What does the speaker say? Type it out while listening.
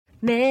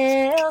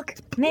Milk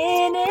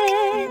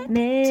Minute,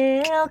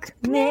 Milk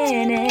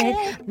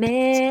Minute,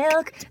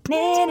 Milk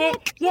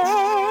Minute,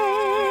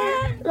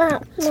 yeah!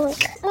 Milk.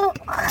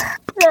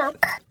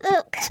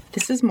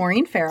 This is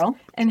Maureen Farrell.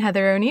 And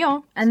Heather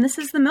O'Neill. And this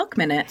is the Milk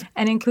Minute,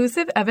 an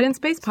inclusive,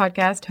 evidence-based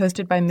podcast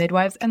hosted by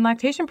midwives and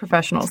lactation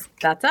professionals.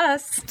 That's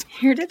us,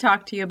 here to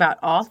talk to you about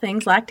all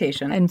things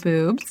lactation. And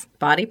boobs.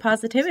 Body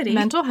positivity.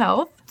 Mental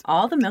health.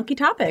 All the milky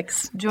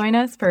topics. Join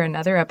us for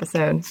another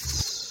episode.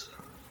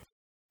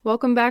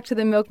 Welcome back to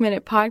the Milk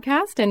Minute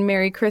podcast, and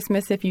Merry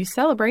Christmas if you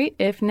celebrate.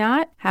 If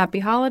not, Happy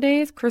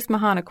Holidays, Christmas,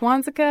 Hanukkah,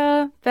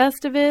 Kwanzaa,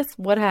 Festivus,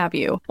 what have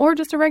you. Or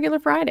just a regular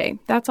Friday.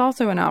 That's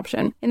also an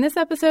option. In this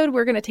episode,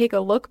 we're going to take a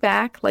look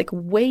back, like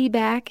way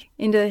back,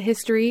 into the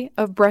history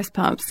of breast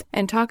pumps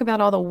and talk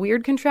about all the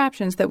weird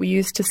contraptions that we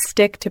use to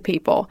stick to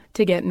people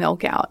to get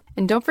milk out.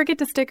 And don't forget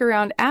to stick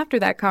around after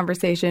that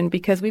conversation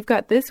because we've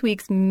got this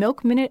week's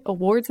Milk Minute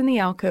Awards in the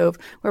Alcove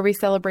where we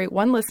celebrate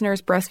one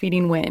listener's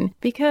breastfeeding win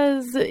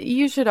because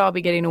you should all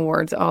be getting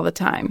awards all the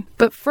time.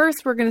 But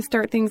first, we're going to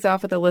start things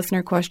off with a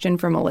listener question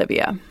from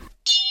Olivia.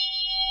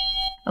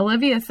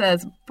 Olivia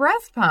says,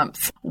 breast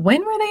pumps.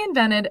 When were they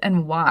invented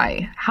and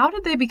why? How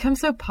did they become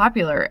so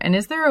popular? And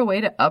is there a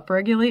way to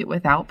upregulate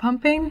without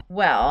pumping?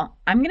 Well,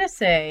 I'm going to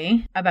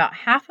say about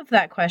half of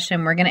that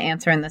question we're going to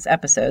answer in this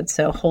episode,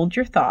 so hold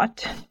your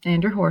thought.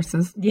 And your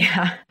horses.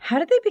 Yeah. How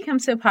did they become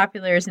so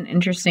popular is an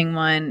interesting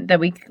one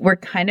that we're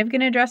kind of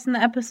going to address in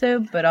the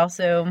episode, but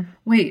also...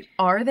 Wait,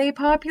 are they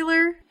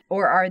popular?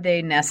 Or are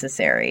they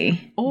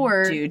necessary?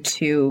 Or due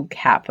to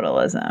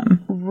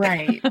capitalism?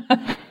 Right.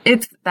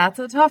 That's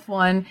a tough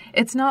one.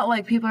 It's not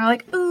like people are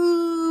like,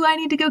 ooh, I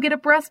need to go get a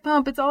breast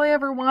pump. It's all I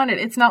ever wanted.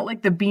 It's not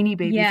like the Beanie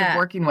Babies of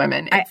working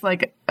women. It's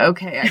like,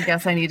 okay, I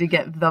guess I need to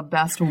get the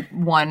best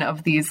one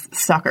of these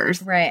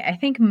suckers. Right. I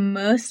think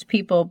most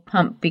people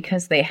pump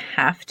because they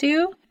have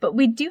to. But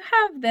we do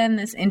have then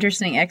this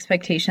interesting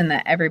expectation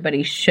that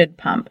everybody should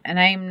pump. And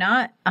I am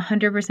not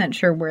 100%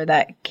 sure where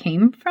that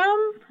came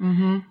from.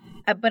 Mm-hmm.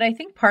 But I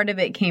think part of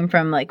it came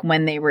from like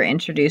when they were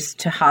introduced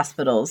to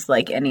hospitals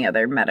like any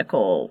other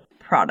medical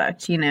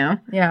product, you know?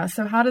 Yeah.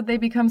 So how did they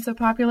become so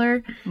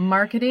popular?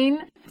 Marketing,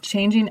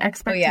 changing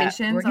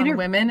expectations on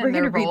women and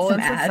their role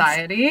in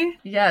society.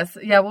 Yes.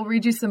 Yeah, we'll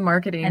read you some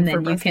marketing. And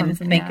then you can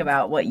think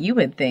about what you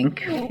would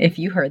think if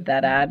you heard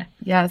that ad.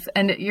 Yes.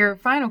 And your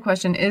final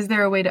question, is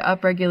there a way to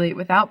upregulate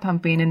without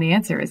pumping? And the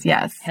answer is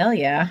yes. Hell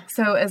yeah.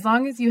 So as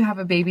long as you have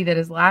a baby that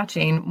is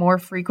latching, more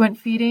frequent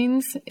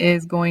feedings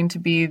is going to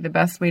be the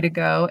best way to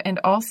go. And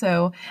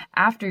also,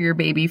 after your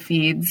baby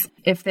feeds,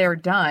 if they're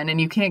done and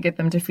you can't get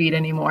them to feed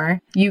anymore,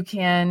 you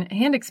can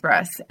hand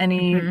express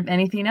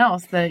anything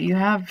else that you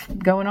have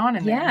going on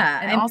in there.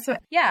 Yeah. And also,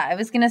 I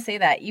was going to say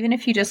that even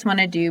if you just want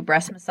to do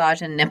breast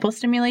massage and nipple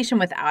stimulation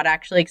without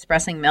actually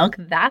expressing milk,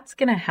 that's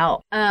going to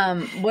help.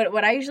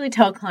 What I usually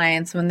tell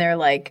clients when they're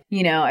like,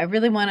 you know, I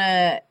really want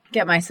to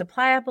get my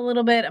supply up a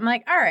little bit. I'm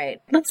like, all right,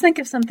 let's think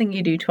of something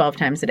you do 12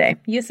 times a day.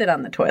 You sit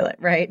on the toilet,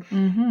 right?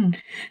 Mm-hmm.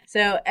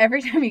 So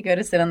every time you go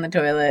to sit on the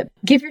toilet,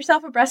 give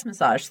yourself a breast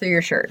massage through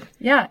your shirt.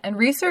 Yeah. And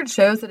research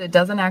shows that it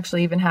doesn't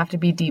actually even have to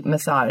be deep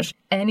massage.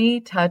 Any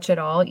touch at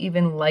all,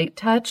 even light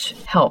touch,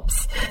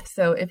 helps.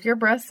 So if your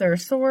breasts are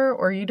sore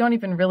or you don't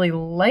even really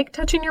like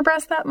touching your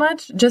breasts that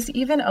much, just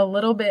even a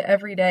little bit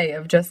every day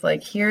of just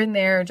like here and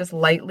there, just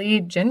lightly,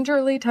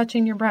 gingerly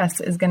touching your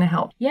breasts is going to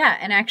help. Yeah.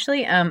 And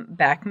actually,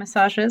 back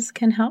massages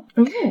can help.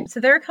 Ooh. So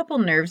there are a couple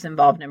nerves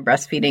involved in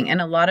breastfeeding,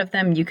 and a lot of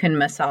them you can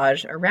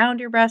massage around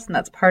your breast, and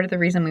that's part of the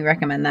reason we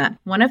recommend that.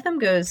 One of them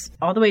goes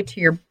all the way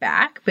to your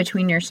back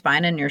between your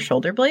spine and your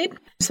shoulder blade.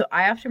 So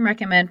I often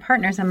recommend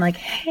partners, I'm like,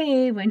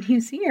 hey, when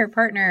you see your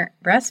partner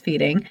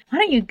breastfeeding, why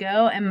don't you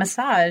go and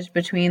massage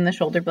between the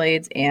shoulder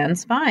blades and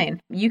spine?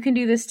 You can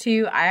do this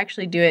too. I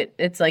actually do it.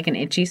 It's like an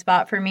itchy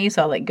spot for me,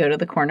 so I'll like go to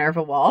the corner of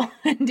a wall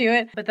and do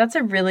it. But that's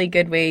a really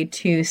good way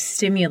to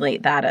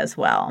stimulate that as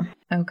well.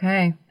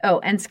 Okay. Oh,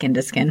 and skin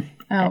to skin.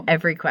 Oh.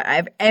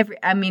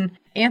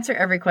 Answer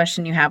every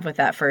question you have with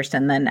that first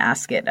and then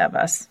ask it of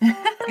us.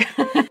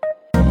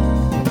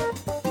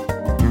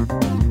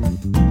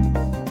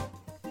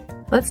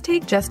 Let's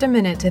take just a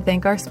minute to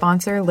thank our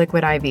sponsor,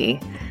 Liquid IV.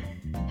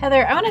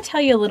 Heather, I want to tell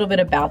you a little bit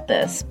about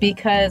this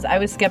because I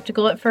was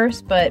skeptical at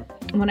first, but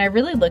when I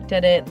really looked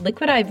at it,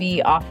 Liquid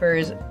IV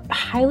offers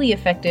highly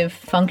effective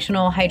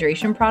functional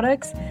hydration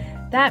products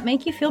that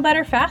make you feel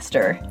better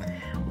faster.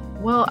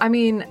 Well, I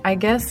mean, I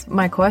guess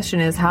my question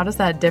is, how does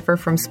that differ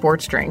from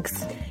sports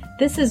drinks?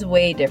 This is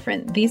way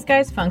different. These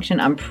guys function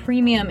on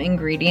premium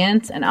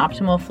ingredients and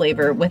optimal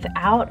flavor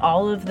without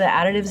all of the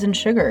additives and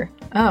sugar.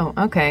 Oh,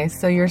 okay.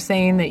 So you're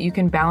saying that you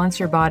can balance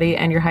your body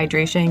and your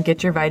hydration,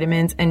 get your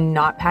vitamins, and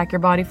not pack your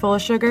body full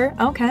of sugar?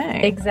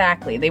 Okay.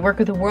 Exactly. They work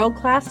with a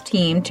world-class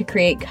team to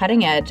create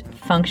cutting-edge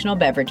functional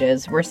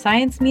beverages where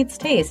science meets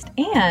taste,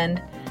 and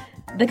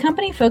the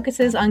company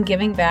focuses on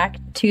giving back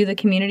to the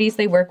communities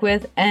they work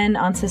with and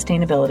on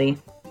sustainability.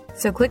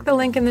 So click the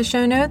link in the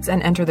show notes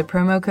and enter the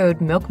promo code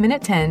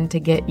MILKMINUTE10 to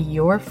get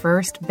your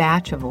first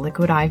batch of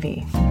Liquid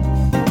IV.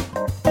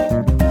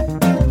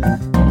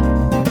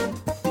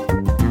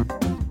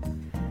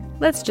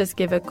 let's just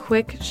give a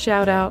quick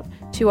shout out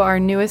to our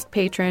newest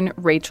patron,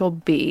 Rachel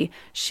B.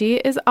 She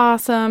is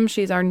awesome.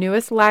 She's our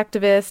newest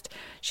lactivist.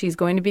 She's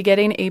going to be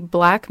getting a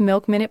Black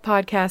Milk Minute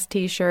podcast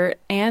t-shirt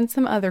and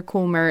some other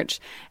cool merch.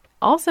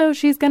 Also,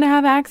 she's going to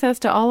have access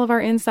to all of our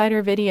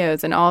insider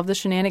videos and all of the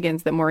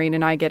shenanigans that Maureen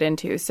and I get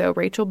into. So,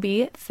 Rachel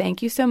B.,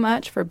 thank you so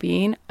much for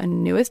being a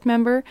newest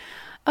member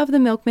of the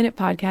Milk Minute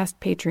Podcast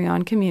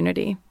Patreon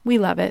community. We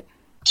love it.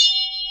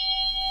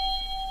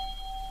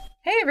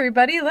 Hey,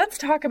 everybody. Let's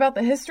talk about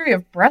the history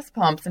of breast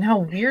pumps and how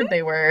weird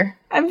they were.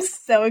 I'm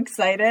so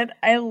excited.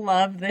 I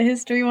love the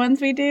history ones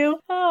we do.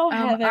 Oh,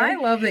 Heather. I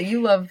love that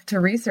you love to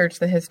research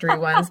the history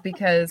ones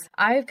because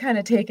I've kind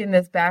of taken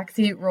this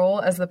backseat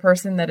role as the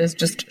person that is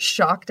just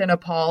shocked and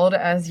appalled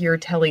as you're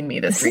telling me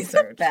this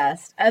research. The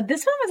best.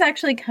 This one was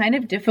actually kind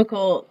of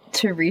difficult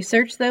to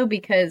research, though,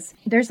 because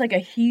there's like a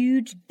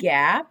huge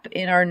gap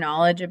in our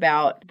knowledge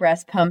about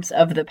breast pumps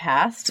of the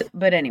past.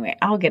 But anyway,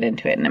 I'll get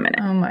into it in a minute.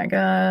 Oh, my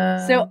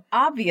God. So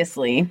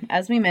obviously,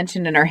 as we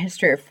mentioned in our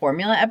History of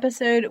Formula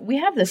episode, we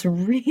have this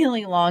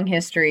really long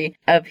history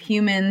of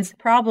humans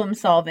problem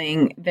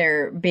solving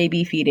their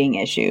baby feeding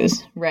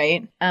issues,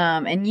 right?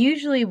 And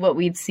usually what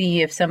we'd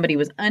see if somebody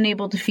was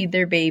unable to feed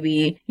their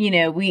baby,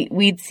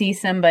 we'd see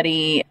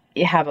somebody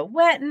have a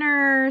wet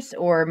nurse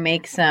or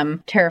make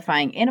some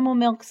terrifying animal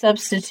milk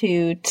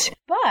substitute.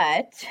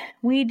 But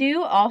we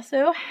do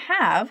also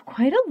have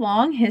quite a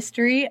long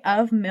history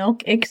of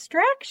milk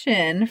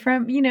extraction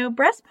from,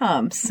 breast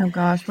pumps. Oh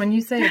gosh, when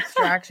you say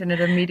extraction, it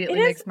immediately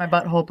makes my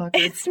butthole pucker.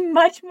 It's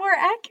much more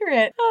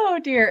accurate. Oh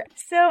dear.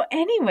 So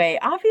anyway,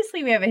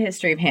 obviously we have a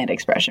history of hand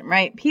expression,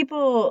 right?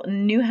 People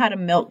knew how to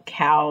milk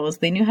cows.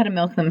 They knew how to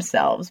milk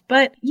themselves.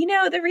 But,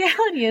 the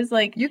reality is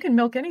like... You can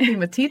milk anything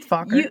with teeth,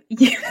 fucker.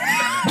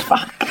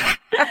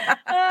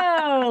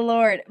 Oh,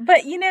 Lord.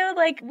 But,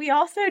 we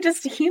also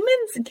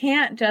humans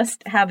can't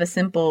just have a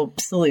simple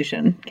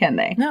solution, can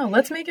they? No,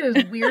 let's make it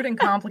as weird and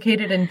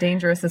complicated and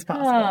dangerous as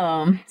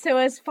possible. So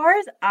as far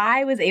as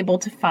I was able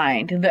to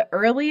find, the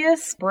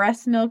earliest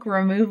breast milk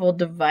removal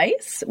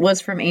device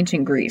was from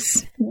ancient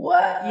Greece. Whoa.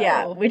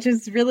 Yeah, which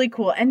is really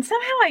cool. And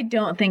somehow I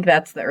don't think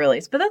that's the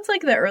earliest, but that's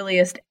like the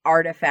earliest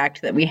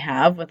artifact that we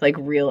have with like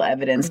real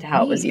evidence to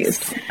how it was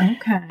used.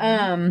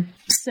 Okay.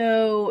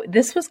 So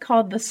this was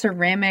called the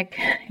ceramic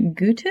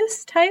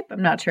guttus type.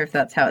 I'm not sure if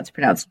that's how it's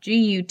pronounced.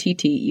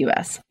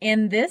 Guttus.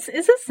 And this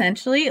is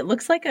essentially, it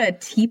looks like a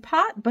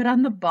teapot, but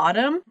on the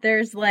bottom,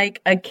 there's like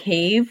a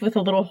cave with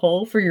a little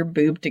hole for your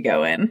boob to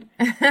go in.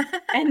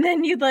 And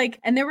then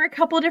and there were a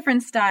couple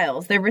different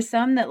styles. There were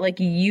some that like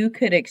you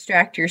could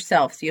extract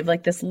yourself. So you have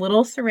like this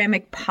little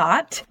ceramic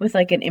pot with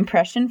like an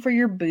impression for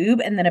your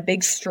boob and then a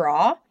big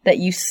straw that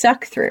you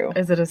suck through.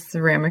 Is it a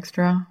ceramic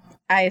straw?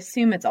 I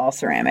assume it's all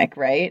ceramic,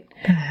 right?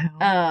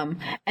 And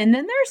then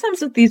there are some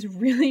with these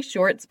really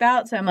short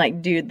spouts. So I'm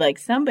like, dude, like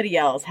somebody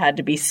else had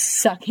to be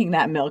sucking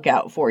that milk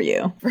out for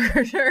you.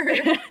 For sure.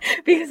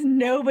 Because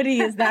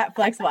nobody is that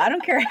flexible. I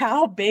don't care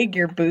how big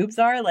your boobs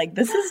are. Like,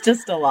 this is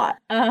just a lot.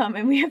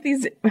 And we have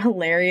these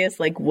hilarious,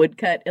 like,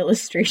 woodcut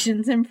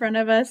illustrations in front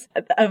of us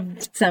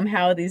of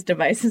somehow these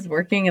devices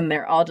working, and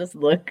they're all just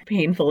look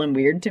painful and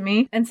weird to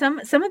me. And some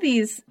of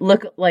these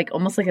look like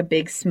almost like a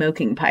big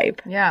smoking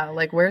pipe. Yeah,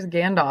 like, where's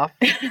Gandalf?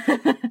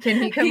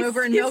 Can he come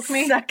over and milk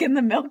me? Sucking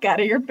the milk out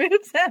of your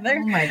boobs,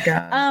 Heather. Oh my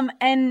God.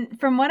 And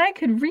from what I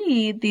could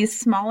read, these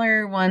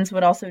smaller ones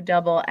would also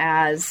double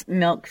as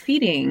milk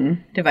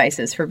feeding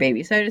devices for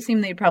babies. So I'd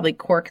assume they'd probably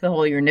cork the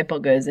hole your nipple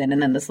goes in,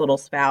 and then this little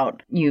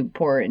spout you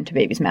pour into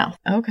baby's mouth.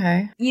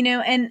 Okay.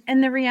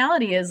 And the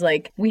reality is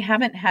like we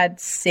haven't had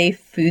safe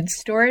food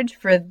storage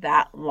for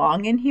that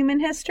long in human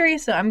history.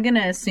 So I'm going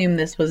to assume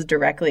this was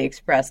directly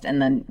expressed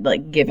and then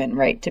like given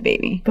right to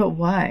baby. But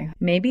why?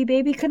 Maybe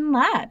baby couldn't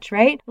latch,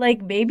 right?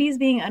 Like babies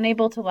being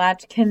unable to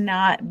latch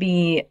cannot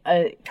be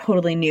a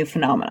totally new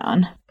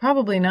phenomenon.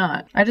 Probably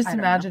not. I just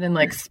imagine in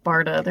like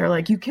Sparta, they're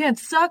like, you can't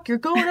suck, you're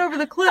going over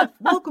the cliff.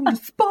 Welcome to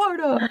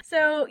Sparta.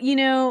 So,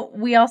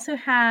 we also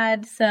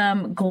had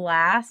some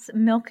glass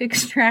milk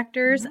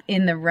extractors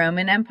in the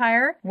Roman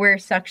Empire where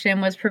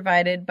suction was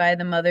provided by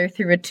the mother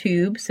through a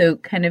tube. So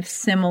kind of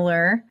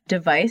similar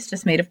device,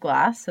 just made of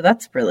glass. So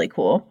that's really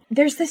cool.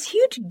 There's this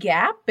huge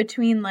gap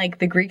between like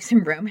the Greeks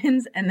and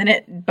Romans, and then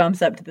it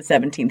bumps up to the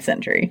 17th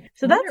century.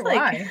 So that's like,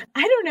 why.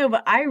 I don't know,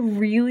 but I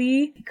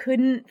really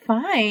couldn't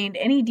find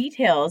any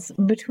details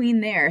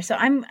between there. So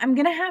I'm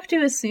going to have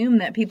to assume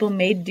that people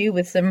made do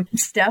with some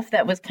stuff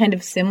that was kind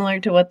of similar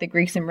to what the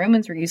Greeks and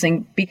Romans were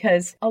using,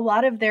 because a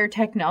lot of their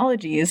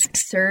technologies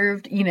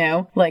served,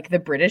 like the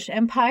British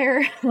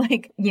Empire,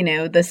 like,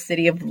 the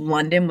city of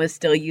London was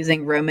still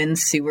using Roman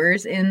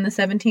sewers in the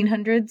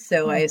 1700s.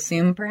 So I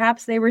assume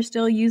perhaps they were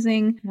still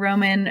using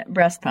Roman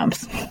breast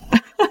pumps.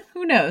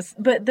 Who knows?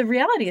 But the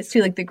reality is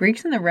too, like the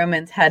Greeks and the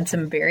Romans had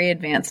some very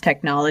advanced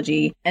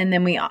technology. And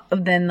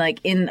then like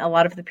in a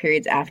lot of the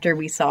periods after,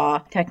 we saw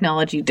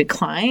technology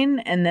decline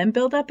and then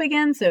build up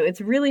again. So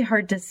it's really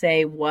hard to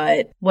say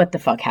what the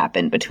fuck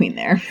happened between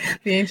there.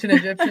 The ancient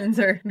Egyptians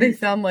they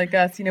sound like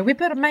us. You know, we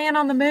put a man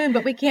on the moon,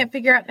 but we can't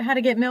figure out how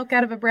to get milk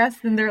out of a breast.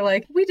 And they're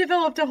like, we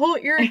developed a whole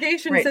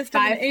irrigation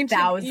system in ancient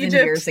 5,000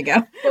 Egypt, years ago.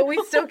 but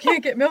we still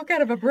can't get milk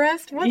out of a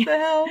breast. What the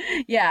hell?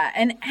 Yeah.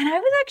 And I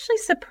was actually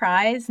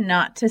surprised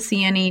not to see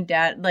any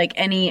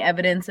any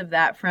evidence of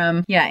that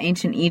from,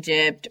 ancient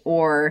Egypt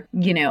or,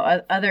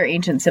 other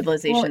ancient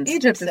civilizations. Well,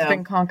 Egypt has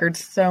been conquered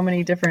so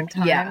many different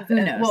times. Yeah, who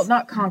knows? Well,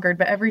 not conquered,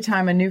 but every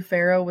time a new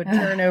pharaoh would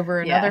turn over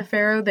another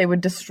pharaoh, they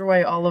would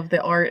destroy all of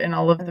the art and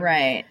all of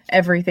the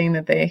everything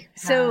that they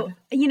had. So,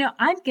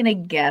 I'm going to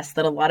guess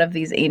that a lot of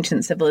these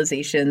ancient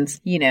civilizations,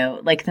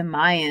 like the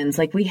Mayans,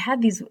 like we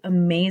had these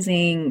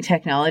amazing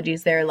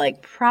technologies there,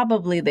 like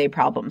probably they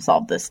problem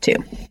solved this too,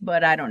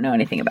 but I don't know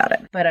anything about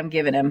it, but I'm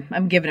giving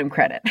him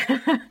credit.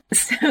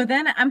 So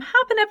then I'm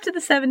hopping up to the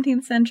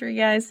 17th century,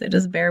 guys. So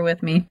just bear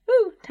with me.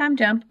 Woo, time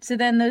jump. So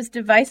then those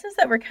devices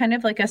that were kind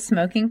of like a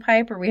smoking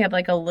pipe where we have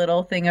like a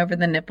little thing over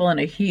the nipple and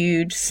a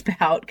huge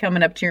spout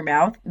coming up to your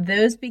mouth,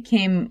 those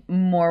became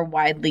more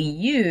widely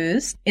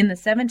used in the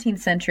 17th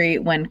century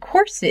when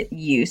corset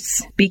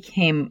use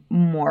became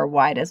more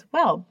wide as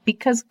well,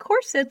 because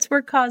corsets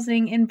were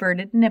causing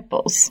inverted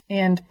nipples.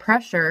 And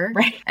pressure.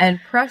 Right. And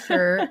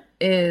pressure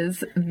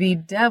is the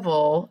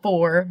devil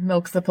for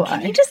milk supply.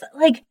 Can you just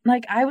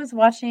like I was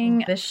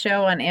watching this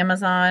show on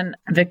Amazon,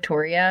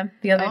 Victoria,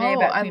 the other day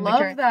about Queen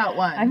Victoria. I love that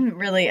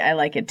one. I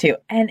like it too.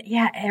 And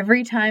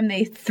every time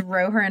they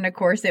throw her in a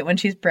corset when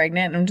she's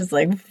pregnant, I'm just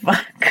like,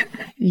 fuck.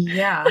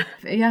 Yeah.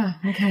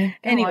 Okay.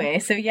 Anyway,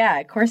 so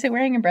corset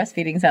wearing and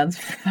breastfeeding sounds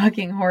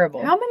fucking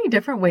horrible. How many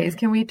different ways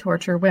can we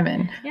torture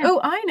women? Yeah.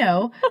 Oh, I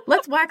know.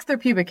 Let's wax their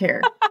pubic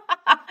hair.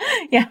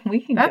 Yeah,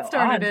 we can that go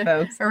started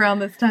on, folks. Around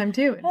this time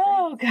too.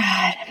 Oh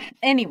God.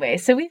 Anyway,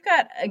 so we've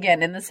got,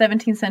 again, in the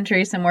 17th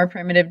century, some more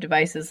primitive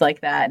devices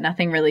like that.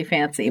 Nothing really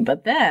fancy.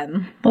 But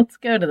then let's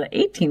go to the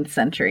 18th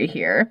century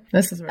here.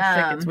 This is where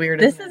shit gets weird.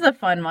 This is a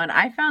fun one.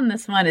 I found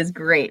this one is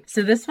great.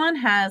 So this one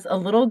has a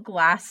little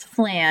glass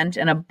flange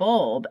and a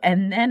bulb,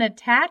 and then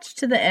attached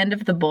to the end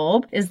of the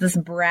bulb is this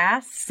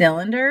brass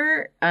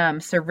cylinder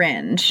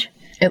syringe.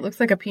 It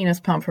looks like a penis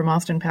pump from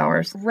Austin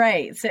Powers.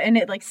 Right. So, and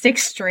it like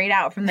sticks straight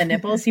out from the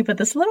nipples. You put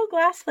this little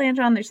glass flange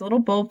on, there's a little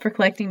bulb for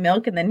collecting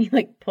milk, and then you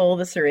like pull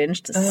the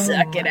syringe to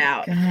suck it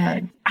out.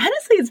 God.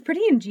 Honestly, it's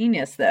pretty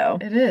ingenious though.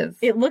 It is.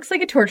 It looks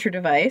like a torture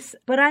device,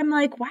 but I'm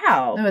like,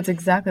 wow. No, it's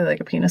exactly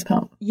like a penis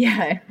pump.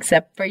 Yeah,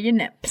 except for your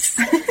nips.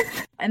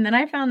 And then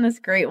I found this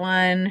great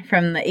one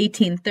from the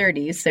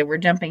 1830s. So we're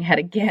jumping ahead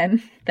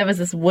again. That was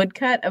this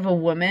woodcut of a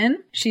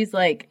woman. She's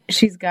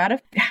got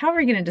how are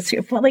we going to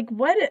describe? Like,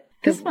 what?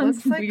 This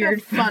one's like weird.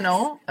 A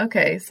funnel.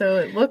 Okay, so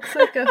it looks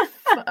like a...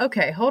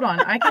 Okay, hold on.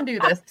 I can do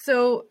this.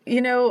 So,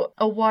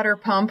 a water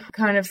pump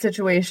kind of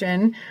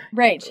situation.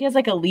 Right. She has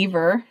like a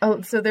lever.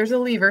 Oh, so there's a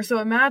lever. So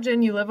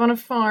imagine you live on a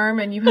farm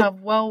and you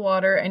have well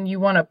water and you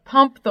want to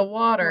pump the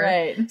water.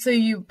 Right. So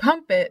you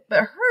pump it,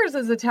 but hers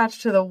is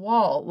attached to the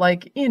wall.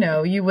 Like,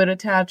 you would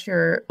attach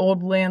your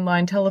old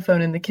landline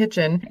telephone in the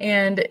kitchen,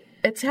 and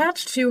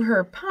attached to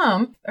her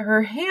pump,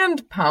 her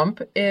hand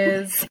pump,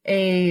 is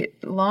a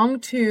long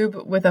tube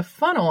with a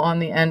funnel on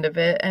the end of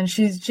it, and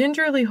she's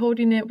gingerly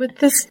holding it with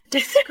this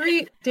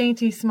discreet,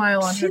 dainty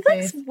smile on her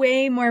face. She looks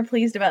way more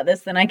pleased about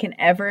this than I can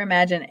ever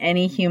imagine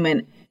any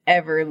human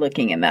ever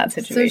looking in that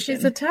situation. So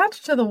she's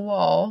attached to the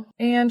wall,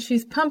 and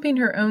she's pumping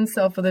her own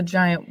self with a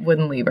giant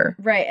wooden lever.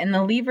 Right, and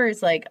the lever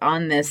is like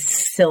on this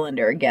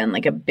cylinder again,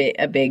 like a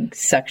big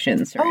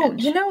suction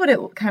syringe. Oh, you know what it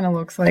kind of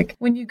looks like?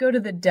 When you go to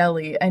the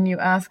deli and you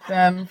ask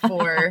them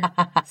for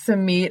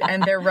some meat,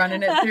 and they're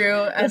running it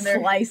through, and the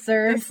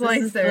slicer. This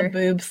is the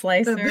boob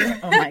slicer.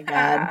 Oh my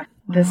God.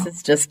 This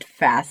is just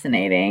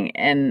fascinating.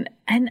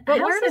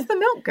 But where does the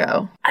milk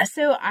go?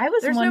 So I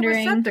was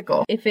wondering no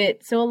receptacle.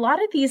 So a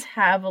lot of these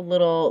have a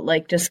little,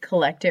 like, just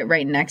collect it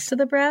right next to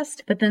the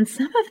breast, but then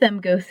some of them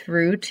go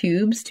through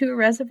tubes to a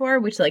reservoir,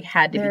 which like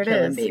had to be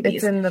killing babies.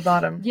 It's in the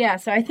bottom. Yeah.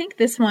 So I think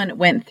this one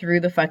went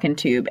through the fucking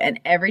tube, and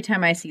every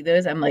time I see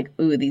those, I'm like,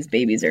 ooh, these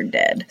babies are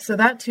dead. So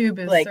that tube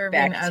is like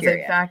serving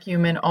bacteria as a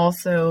vacuum and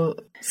also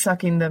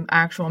sucking the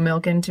actual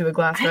milk into a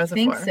glass reservoir. I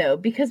think so,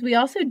 because we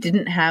also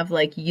didn't have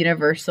like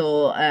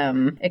universal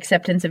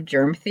acceptance of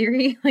germ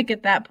theory like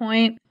at that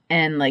point,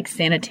 and like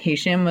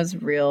sanitation was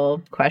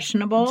real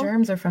questionable.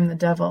 Germs are from the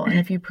devil, and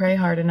if you pray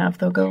hard enough,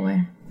 they'll go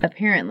away.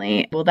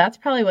 Apparently. Well, that's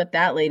probably what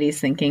that lady's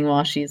thinking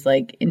while she's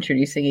like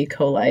introducing E.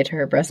 coli to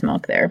her breast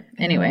milk there.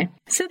 Anyway,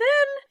 so then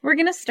we're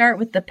going to start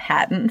with the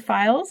patent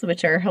files,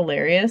 which are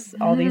hilarious.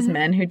 All these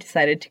men who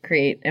decided to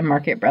create and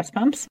market breast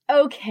pumps.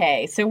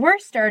 Okay, so we're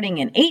starting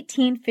in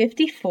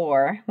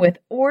 1854 with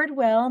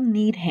Ordwell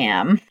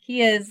Needham.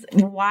 He is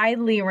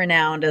widely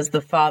renowned as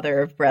the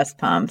father of breast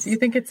pumps. You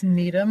think it's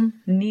Needham?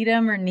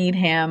 Needham or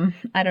Needham.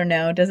 I don't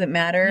know. Doesn't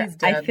matter. He's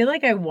dead. I feel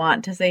like I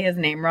want to say his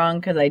name wrong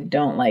because I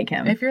don't like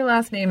him. If your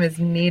last name name is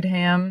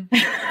Needham.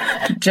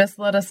 Just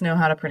let us know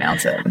how to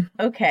pronounce it.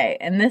 Okay,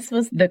 and this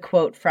was the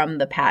quote from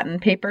the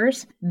patent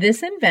papers.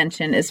 This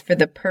invention is for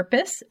the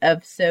purpose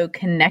of so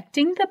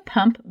connecting the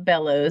pump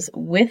bellows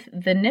with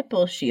the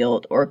nipple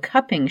shield or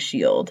cupping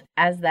shield,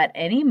 as that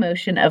any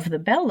motion of the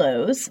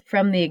bellows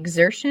from the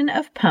exertion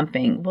of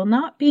pumping will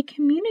not be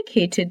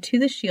communicated to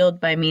the shield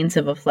by means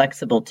of a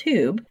flexible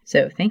tube.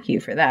 So thank you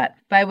for that.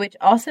 By which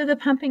also the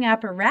pumping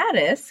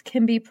apparatus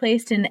can be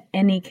placed in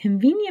any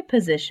convenient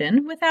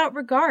position without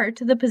regard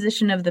to the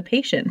position of the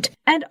patient,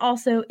 and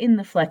also in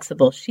the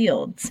flexible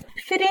shields,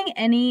 fitting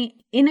any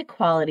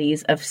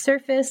inequalities of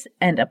surface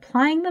and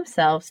applying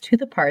themselves to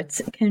the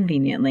parts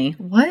conveniently.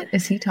 What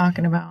is he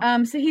talking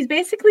about? So he's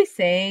basically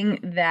saying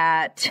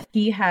that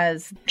he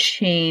has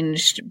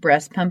changed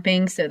breast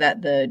pumping so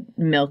that the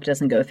milk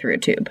doesn't go through a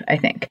tube, I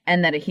think,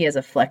 and that he has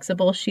a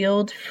flexible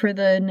shield for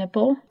the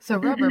nipple. So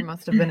rubber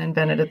must have been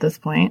invented at this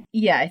point.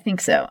 Yeah, I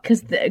think so,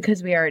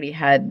 because we already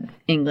had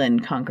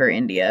England conquer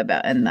India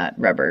and that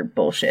rubber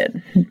bullshit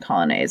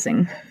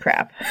colonizing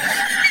crap.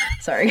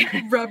 Sorry.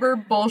 Rubber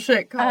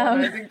bullshit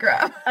colonizing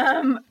crap.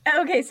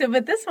 Okay, so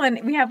but this one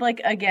we have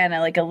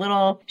a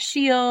little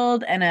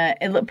shield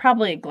and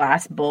probably a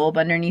glass bulb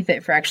underneath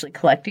it for actually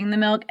collecting the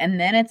milk, and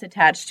then it's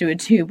attached to a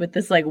tube with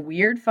this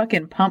weird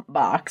fucking pump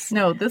box.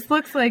 No, this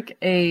looks like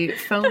a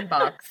phone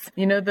box.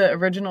 You know the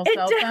original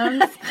cell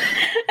phones?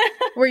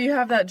 Where you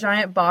have that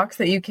giant box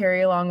that you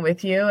carry along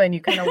with you and you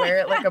kind of wear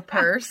it like a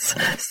purse.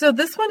 So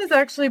this one is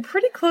actually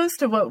pretty close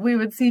to what we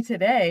would see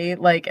today,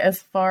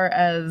 as far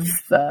as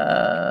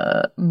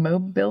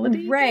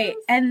mobility. Right.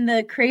 And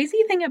the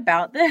crazy thing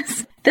about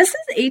this is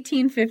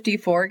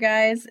 1854,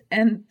 guys,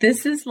 and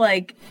this is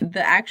the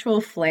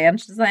actual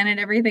flange design and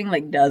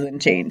everything doesn't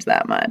change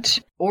that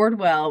much.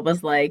 Ordwell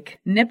was like,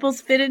 nipples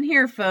fit in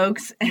here,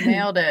 folks.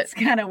 Nailed it. It's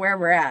kind of where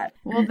we're at.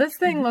 Well, this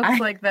thing looks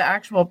like the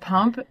actual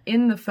pump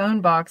in the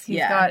phone box.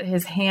 He's got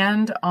his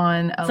hand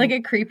on... It's like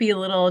a creepy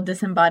little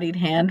disembodied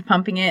hand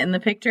pumping it in the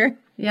picture.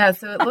 Yeah,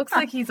 so it looks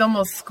like he's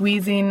almost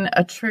squeezing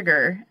a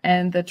trigger,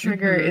 and the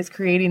trigger is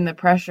creating the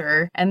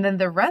pressure. And then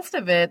the rest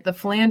of it, the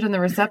flange and the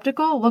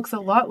receptacle, looks a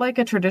lot like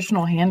a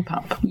traditional hand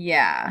pump.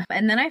 Yeah.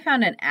 And then I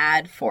found an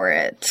ad for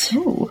it.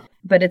 Ooh.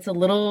 But it's a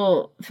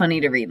little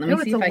funny to read. Let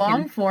me see if I can... It's a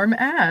long-form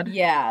ad.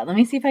 Yeah, let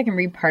me see if I can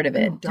read part of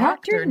it.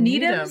 Dr.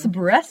 Needham's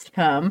breast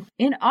pump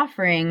in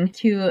offering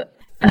to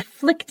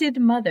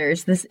afflicted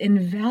mothers this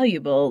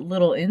invaluable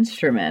little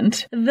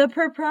instrument. The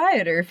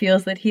proprietor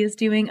feels that he is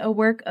doing a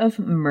work of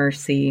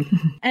mercy,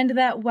 and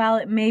that while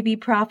it may be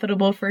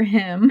profitable for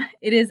him,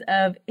 it is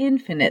of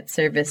infinite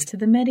service to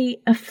the many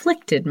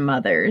afflicted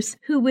mothers,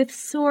 who with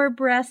sore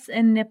breasts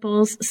and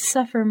nipples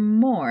suffer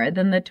more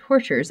than the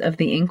tortures of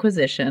the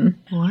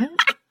Inquisition. What?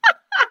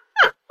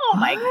 Oh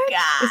my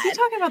God. Is he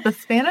talking about the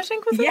Spanish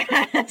Inquisition?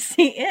 Yes,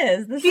 he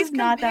is. He's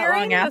not that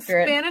long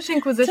after the Spanish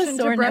Inquisition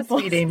to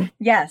breastfeeding. Nipples.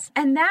 Yes.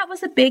 And that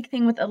was a big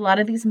thing with a lot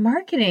of these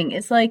marketing.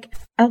 It's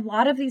a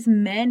lot of these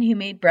men who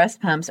made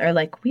breast pumps are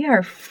we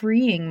are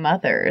freeing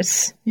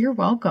mothers. You're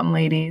welcome,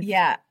 ladies.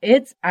 Yeah.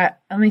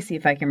 Let me see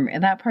if I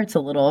can, that part's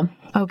a little...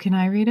 Oh, can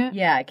I read it?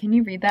 Yeah. Can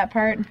you read that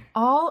part?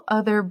 All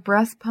other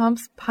breast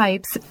pumps,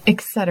 pipes,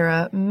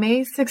 etc.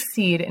 may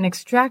succeed in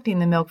extracting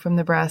the milk from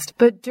the breast,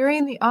 but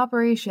during the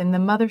operation, the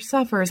mother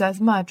suffers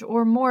as much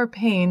or more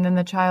pain than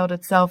the child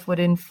itself would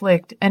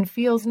inflict and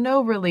feels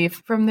no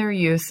relief from their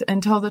use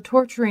until the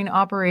torturing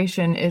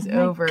operation is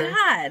over.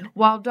 God.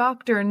 While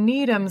Dr.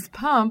 Needham's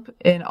pump,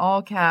 in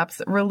all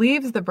caps,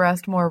 relieves the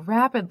breast more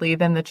rapidly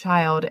than the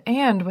child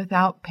and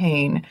without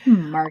pain.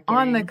 Marketing.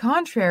 On the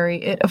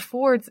contrary, it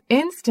affords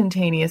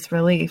instantaneous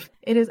relief.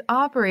 It is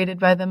operated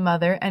by the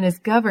mother and is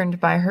governed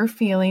by her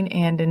feeling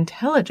and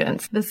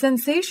intelligence. The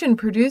sensation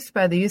produced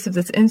by the use of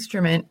this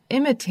instrument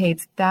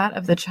imitates that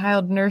of the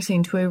child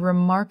nursing to a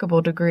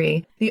remarkable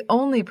degree, the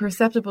only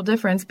perceptible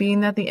difference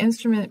being that the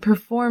instrument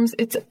performs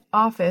its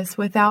office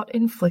without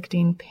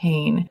inflicting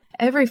pain.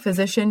 Every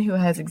physician who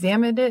has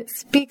examined it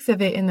speaks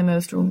of it in the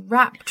most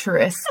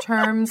rapturous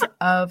terms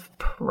of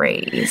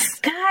praise.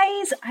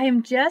 Guys,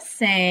 I'm just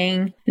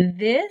saying,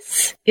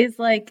 this is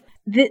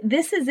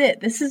this is it.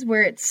 This is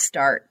where it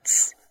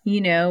starts.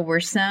 Where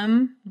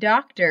some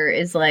doctor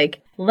is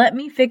let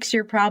me fix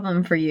your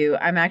problem for you.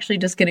 I'm actually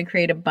just going to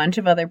create a bunch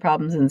of other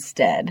problems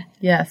instead.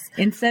 Yes.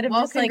 Instead of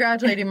just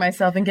congratulating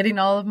myself and getting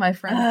all of my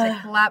friends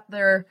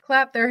to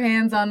clap their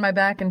hands on my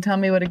back and tell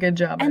me what a good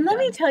job I've done. Let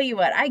me tell you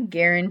what, I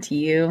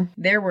guarantee you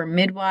there were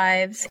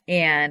midwives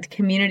and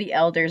community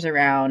elders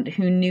around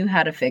who knew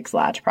how to fix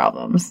latch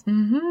problems.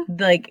 Mm-hmm.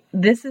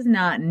 This is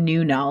not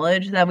new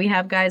knowledge that we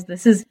have, guys.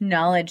 This is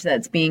knowledge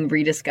that's being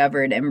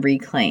rediscovered and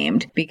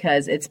reclaimed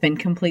because it's been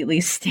completely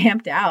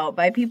stamped out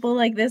by people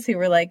like this who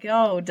were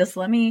oh, just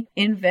let me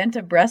invent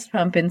a breast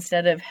pump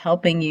instead of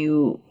helping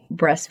you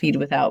breastfeed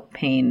without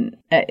pain,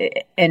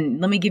 and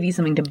let me give you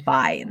something to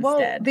buy instead.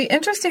 Well, the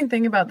interesting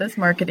thing about this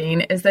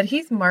marketing is that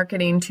he's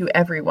marketing to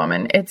every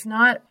woman. It's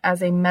not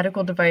as a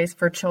medical device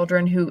for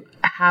children who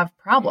have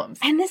problems.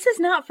 And this is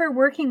not for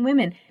working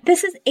women.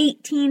 This is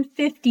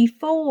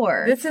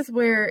 1854. This is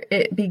where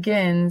it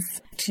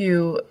begins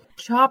to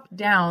chopped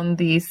down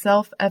the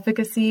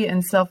self-efficacy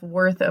and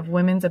self-worth of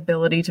women's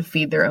ability to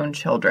feed their own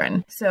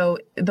children. So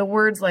the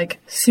words like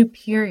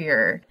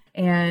superior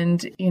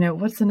and,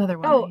 what's another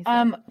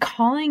one?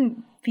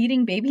 Calling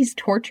feeding babies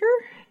torture?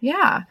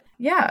 Yeah.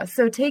 Yeah,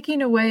 so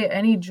taking away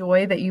any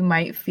joy that you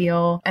might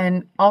feel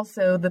and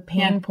also the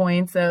pain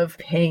points of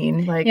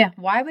pain.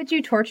 Why would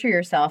you torture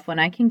yourself when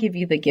I can give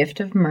you the gift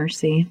of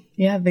mercy?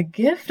 Yeah, the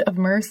gift of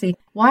mercy.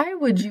 Why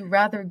would you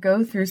rather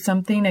go through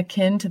something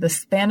akin to the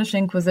Spanish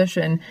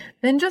Inquisition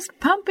than just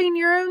pumping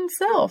your own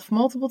self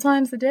multiple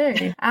times a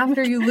day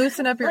after you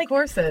loosen up your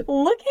corset?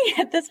 Looking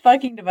at this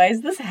fucking device,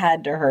 this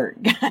had to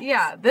hurt, guys.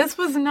 Yeah, this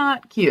was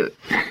not cute.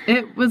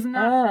 It was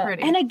not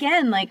pretty. And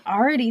again,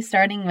 already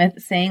starting with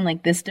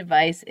saying this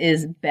device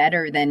is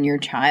better than your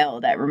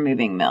child at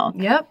removing milk.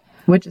 Yep.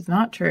 Which is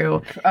not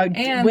true.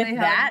 And with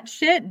that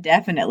shit,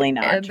 definitely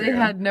not true. They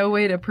had no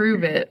way to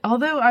prove it.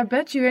 Although I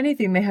bet you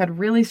anything, they had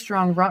really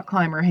strong rock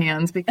climber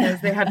hands because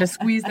they had to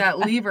squeeze that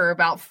lever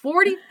about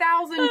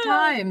 40,000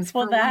 times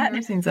for one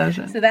nursing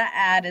session. So that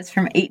ad is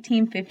from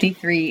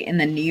 1853 in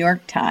the New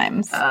York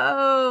Times.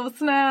 Oh,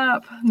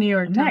 snap. New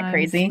York Times. Isn't that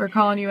crazy? We're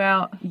calling you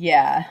out.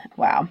 Yeah.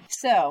 Wow.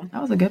 So.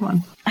 That was a good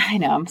one. I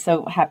know. I'm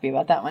so happy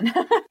about that one.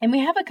 And we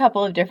have a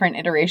couple of different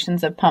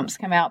iterations of pumps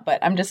come out, but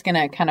I'm just going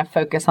to kind of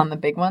focus on the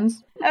big ones.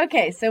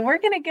 Okay, so we're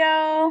going to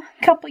go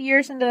a couple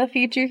years into the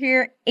future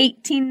here.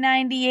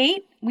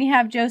 1898, we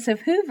have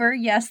Joseph Hoover.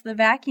 Yes, the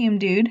vacuum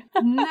dude.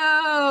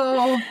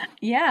 No.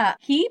 Yeah,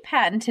 he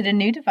patented a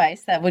new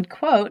device that would,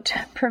 quote,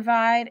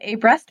 provide a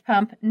breast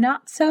pump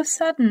not so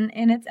sudden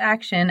in its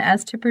action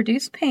as to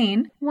produce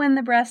pain when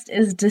the breast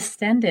is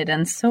distended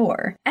and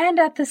sore, and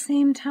at the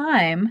same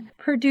time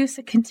produce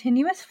a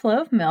continuous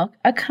flow of milk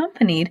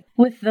accompanied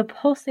with the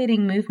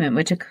pulsating movement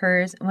which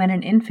occurs when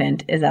an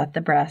infant is at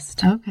the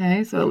breast.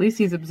 Okay, so at least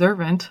he's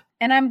observant.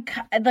 And I'm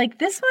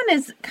this one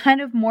is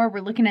kind of more, we're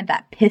looking at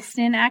that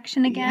piston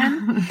action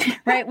again,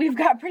 right? We've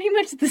got pretty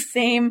much the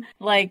same,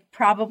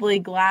 probably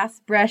glass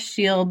breast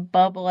shield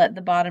bubble at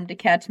the bottom to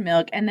catch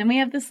milk. And then we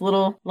have this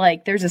little,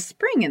 there's a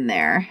spring in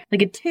there, a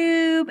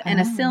tube and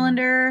a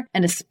cylinder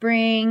and a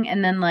spring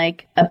and then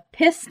a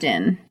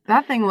piston.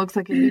 That thing looks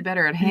like it'd be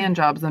better at hand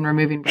jobs than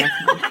removing breast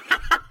milk.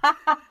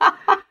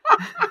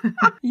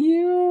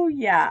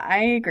 Yeah, I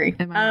agree.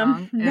 Am I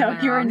wrong? No,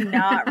 you're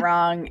not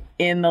wrong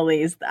in the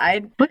least.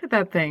 Look at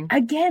that thing.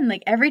 Again,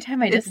 every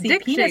time I just see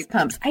penis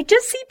pumps. I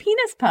just see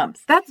penis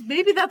pumps.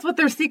 Maybe that's what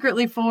they're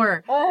secretly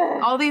for.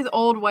 Oh. All these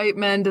old white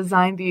men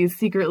designed these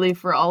secretly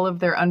for all of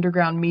their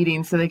underground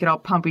meetings so they could all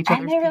pump each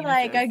other's penises. And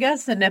they were I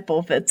guess the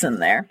nipple fits in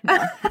there. No.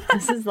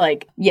 This is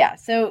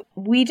so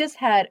we just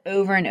had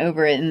over and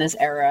over in this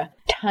era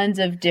tons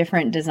of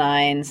different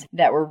designs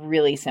that were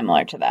really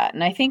similar to that.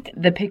 And I think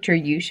the picture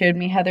you showed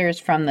me, Heather, is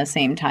from the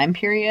same time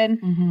period.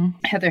 Mm-hmm.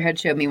 Heather had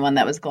showed me one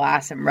that was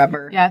glass and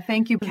rubber. Yeah,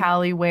 thank you,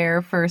 Callie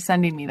Ware, for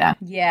sending me that.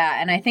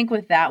 Yeah, and I think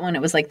with that one,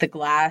 it was the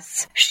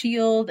glass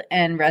shield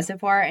and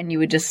reservoir, and you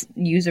would just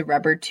use a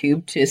rubber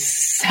tube to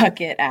suck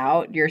it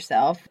out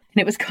yourself.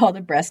 And it was called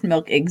a breast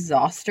milk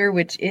exhauster,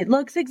 which it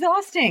looks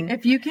exhausting.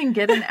 If you can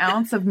get an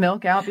ounce of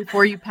milk out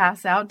before you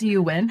pass out, do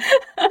you win?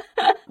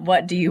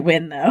 What do you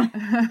win, though?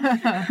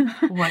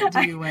 What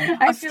do you win?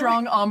 A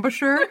strong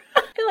embouchure?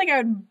 I feel like I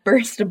would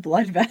burst a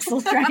blood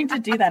vessel trying to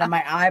do that on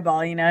my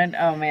eyeball,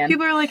 Oh, man.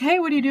 People are like, hey,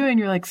 what are you doing?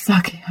 You're like,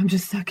 sucking. I'm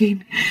just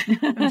sucking.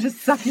 I'm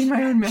just sucking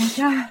my own milk.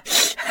 Yeah.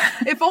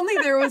 If only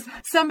there was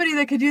somebody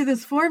that could do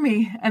this for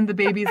me. And the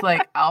baby's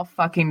like, I'll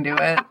fucking do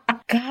it.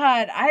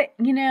 God,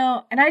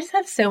 and I just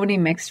have so many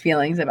mixed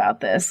feelings about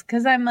this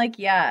because I'm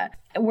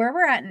where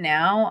we're at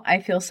now,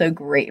 I feel so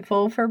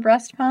grateful for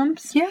breast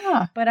pumps.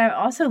 Yeah. But I'm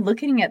also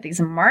looking at these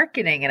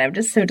marketing and I'm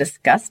just so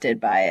disgusted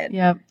by it.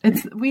 Yeah.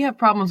 We have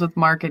problems with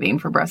marketing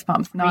for breast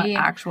pumps, not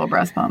actual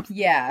breast pumps.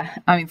 Yeah.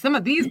 I mean, some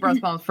of these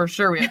breast pumps for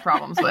sure we have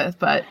problems with,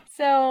 but.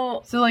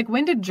 So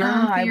when did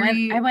germ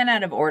theory? I went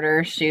out of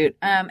order. Shoot.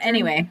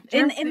 Anyway,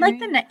 in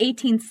the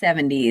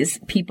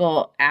 1870s,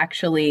 people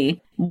actually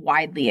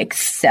widely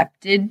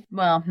accepted,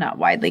 well, not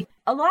widely,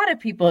 a lot of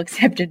people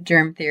accepted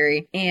germ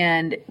theory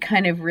and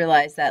kind of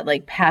realized that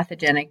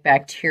pathogenic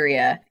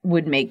bacteria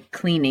would make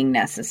cleaning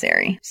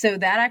necessary. So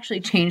that actually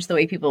changed the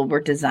way people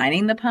were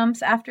designing the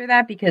pumps after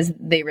that because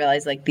they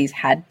realized these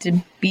had to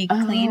be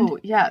cleaned. Oh,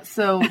 yeah.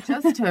 So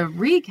just to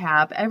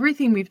recap,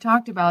 everything we've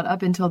talked about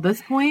up until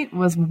this point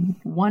was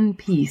one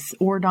piece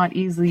or not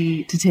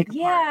easy to take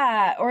apart.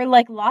 Yeah, or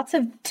lots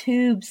of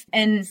tubes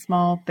and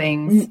small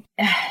things.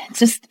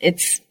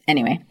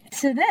 Anyway.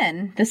 So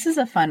then, this is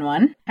a fun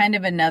one. Kind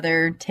of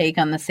another take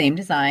on the same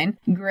design.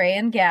 Gray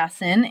and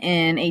Gasson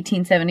in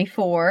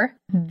 1874.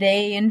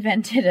 They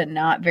invented a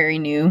not very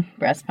new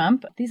breast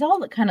pump. These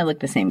all kind of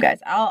look the same, guys.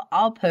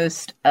 I'll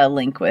post a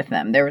link with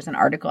them. There was an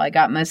article I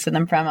got most of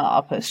them from.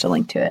 I'll post a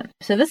link to it.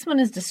 So this one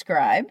is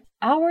described.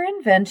 Our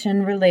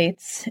invention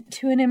relates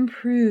to an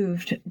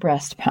improved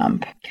breast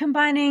pump,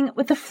 combining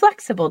with a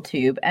flexible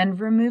tube and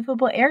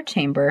removable air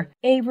chamber,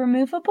 a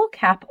removable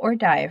cap or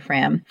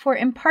diaphragm for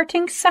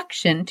imparting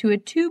suction to a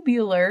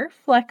tubular,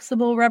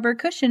 flexible rubber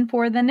cushion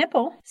for the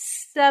nipple,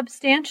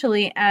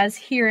 substantially as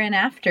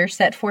hereinafter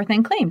set forth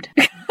and claimed.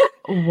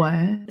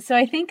 What? So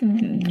I think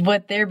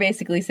what they're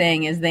basically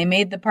saying is they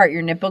made the part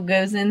your nipple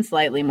goes in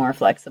slightly more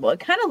flexible. It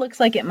kind of looks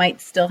like it might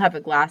still have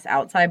a glass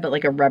outside, but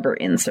like a rubber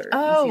insert.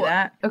 Oh, you see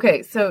that?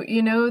 Okay. So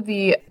you know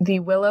the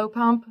Willow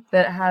pump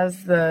that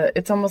has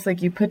it's almost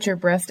like you put your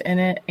breast in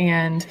it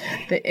and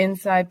the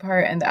inside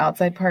part and the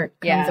outside part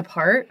comes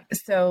apart.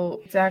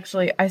 So it's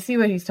actually, I see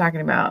what he's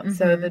talking about. Mm-hmm.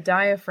 So the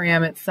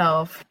diaphragm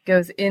itself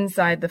goes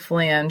inside the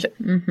flange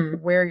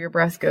where your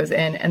breast goes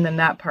in, and then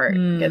that part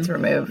gets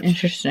removed.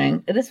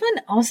 Interesting. This one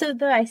also,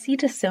 though, I see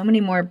to so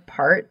many more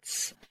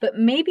parts, but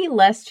maybe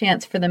less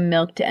chance for the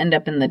milk to end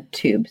up in the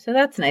tube. So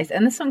that's nice.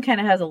 And this one kind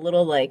of has a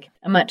little, like,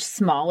 a much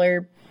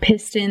smaller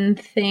piston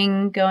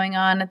thing going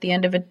on at the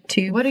end of a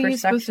tube. What are you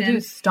supposed to do?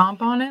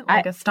 Stomp on it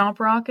like a stomp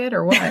rocket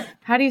or what?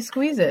 How do you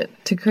squeeze it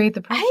to create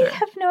the pressure? I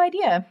have no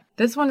idea.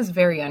 This one is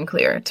very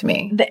unclear to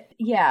me.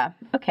 Yeah.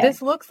 Okay.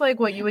 This looks like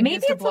what you would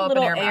use to blow up an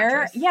air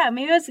mattress. Yeah.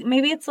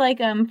 Maybe it's like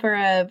for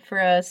a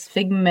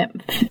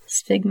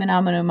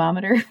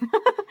sphygmomanometer,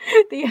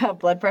 the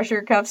blood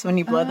pressure cuffs when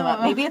you blow them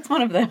up. Maybe it's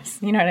one of those.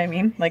 You know what I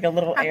mean? Like a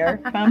little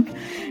air pump.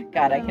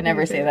 God, I can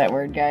never say that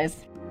word,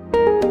 guys.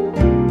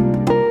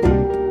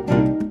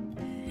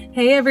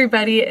 Hey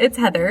everybody, it's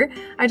Heather.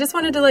 I just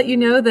wanted to let you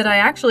know that I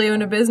actually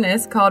own a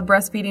business called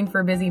Breastfeeding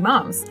for Busy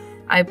Moms.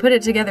 I put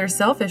it together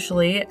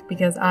selfishly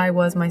because I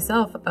was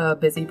myself a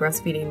busy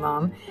breastfeeding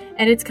mom,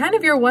 and it's kind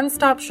of your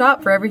one-stop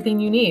shop for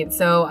everything you need.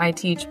 So I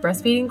teach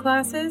breastfeeding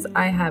classes,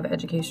 I have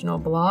educational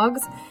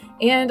blogs,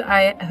 and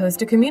I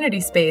host a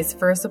community space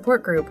for a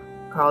support group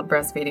called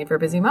Breastfeeding for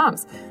Busy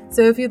Moms.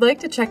 So if you'd like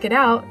to check it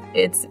out,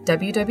 it's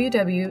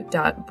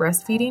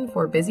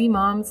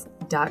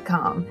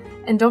www.breastfeedingforbusymoms.com.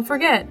 And don't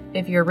forget,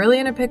 if you're really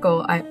in a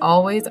pickle, I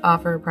always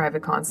offer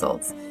private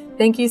consults.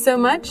 Thank you so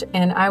much,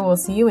 and I will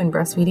see you in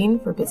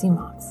Breastfeeding for Busy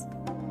Moms.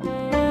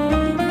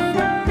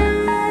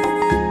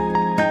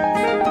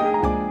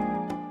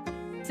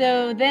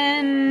 So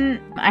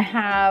then I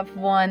have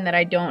one that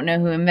I don't know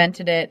who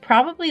invented it.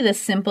 Probably the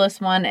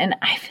simplest one. And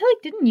I feel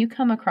like, didn't you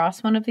come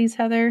across one of these,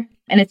 Heather?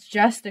 And it's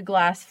just a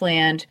glass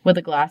flange with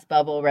a glass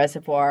bubble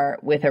reservoir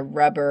with a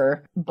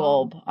rubber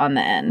bulb on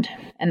the end.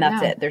 And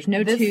that's it. There's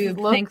no tube,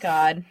 thank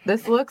God.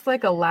 This looks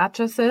like a latch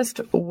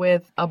assist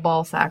with a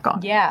ball sack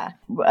on. Yeah,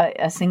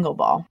 a single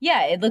ball.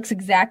 Yeah, it looks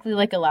exactly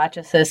like a latch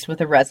assist with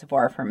a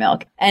reservoir for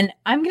milk. And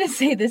I'm going to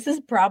say this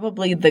is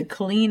probably the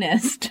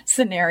cleanest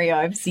scenario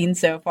I've seen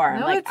so far.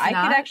 No, I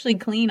could actually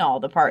clean all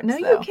the parts, No,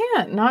 you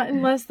can't. Not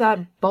unless that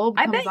bulb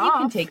comes off. I bet you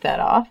can take that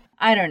off.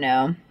 I don't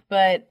know.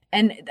 But,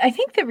 and I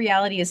think the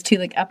reality is too,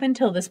 like up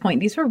until this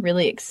point, these were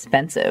really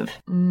expensive,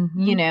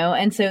 you know?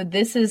 And so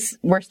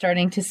we're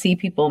starting to see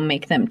people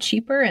make them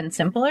cheaper and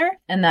simpler,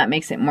 and that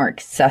makes it more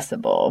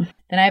accessible.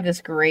 Then I have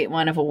this great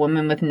one of a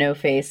woman with no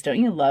face.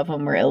 Don't you love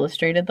when we're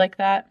illustrated like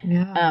that?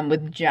 Yeah.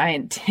 With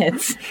giant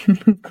tits,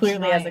 who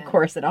clearly has a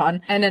corset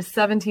on. And a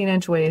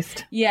 17-inch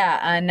waist.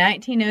 Yeah, a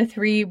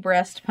 1903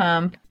 breast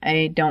pump.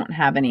 I don't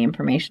have any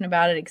information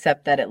about it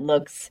except that it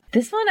looks...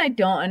 This one I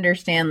don't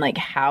understand, like,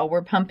 how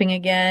we're pumping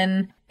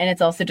again. And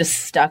it's also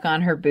just stuck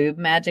on her boob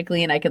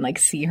magically, and I can, like,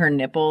 see her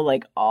nipple,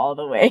 like, all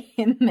the way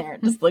in there.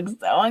 It just looks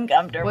so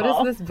uncomfortable.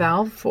 What is this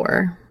valve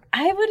for?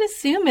 I would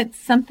assume it's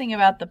something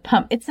about the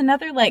pump. It's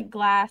another like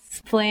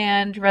glass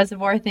flange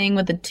reservoir thing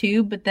with a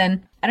tube, but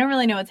then I don't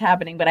really know what's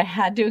happening, but I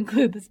had to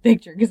include this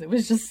picture because it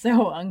was just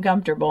so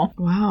uncomfortable.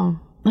 Wow.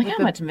 Look how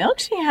much milk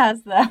she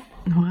has, though.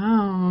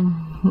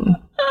 Wow.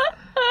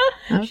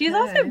 Okay. She's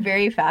also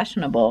very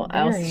fashionable.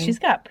 She's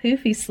got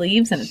poofy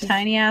sleeves and a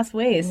tiny-ass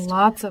waist.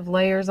 Lots of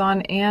layers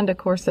on and a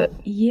corset.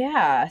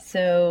 Yeah,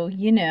 so,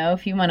 you know,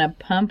 if you want to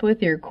pump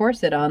with your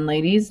corset on,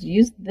 ladies,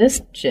 use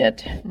this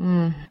shit.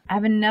 I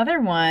have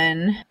another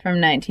one from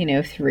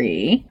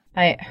 1903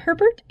 by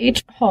Herbert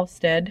H.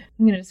 Halstead.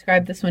 I'm going to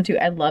describe this one, too.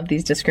 I love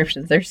these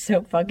descriptions. They're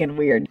so fucking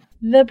weird.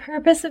 The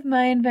purpose of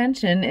my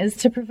invention is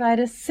to provide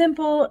a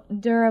simple,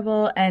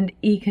 durable, and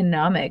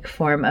economic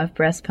form of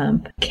breast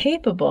pump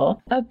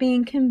capable of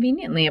being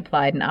conveniently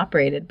applied and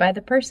operated by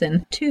the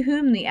person to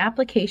whom the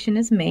application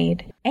is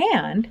made,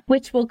 and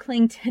which will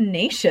cling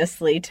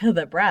tenaciously to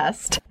the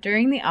breast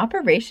during the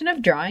operation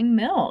of drawing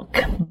milk,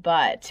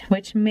 but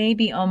which may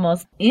be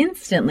almost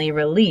instantly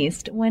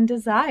released when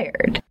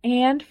desired.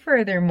 And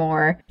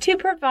furthermore, to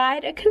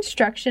provide a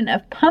construction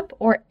of pump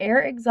or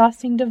air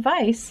exhausting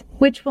device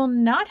which will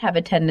not have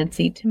a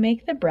tendency to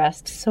make the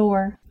breast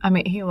sore. I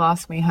mean, he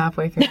lost me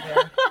halfway through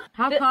there.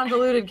 How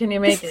convoluted can you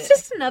make It's it?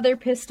 just another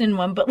piston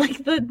one, but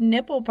like the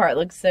nipple part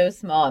looks so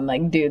small. I'm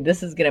like, dude,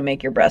 this is gonna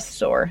make your breast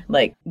sore.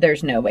 Like,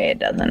 there's no way it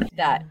doesn't.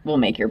 That will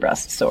make your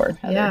breast sore,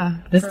 Heather. Yeah,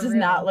 This for does real.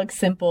 not look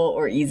simple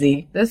or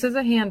easy. This is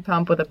a hand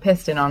pump with a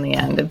piston on the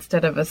end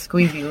instead of a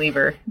squeezy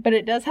lever. But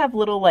it does have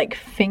little like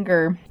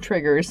finger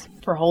triggers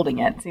for holding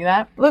it. See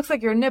that? Looks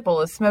like your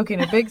nipple is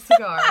smoking a big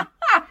cigar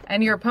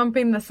and you're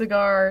pumping the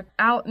cigar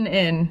out and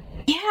in.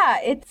 Yeah,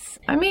 it's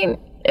I mean,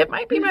 it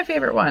might be my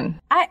favorite one.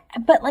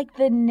 but like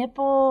the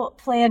nipple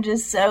flange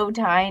is so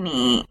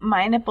tiny.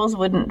 My nipples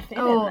wouldn't fit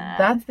in that.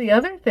 That's the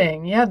other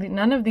thing. Yeah,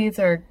 none of these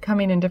are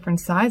coming in different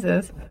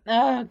sizes.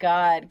 Oh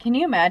God. Can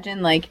you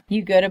imagine like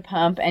you go to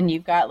pump and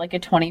you've got like a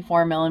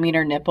 24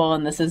 millimeter nipple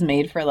and this is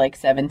made for like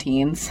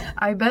 17s?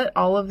 I bet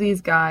all of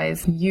these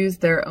guys use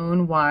their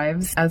own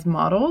wives as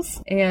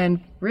models.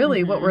 And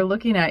really what we're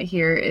looking at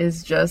here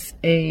is just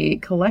a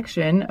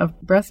collection of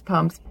breast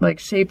pumps like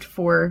shaped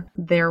for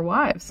their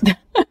wives.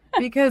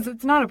 Because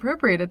it's not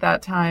appropriate at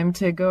that time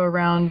to go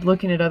around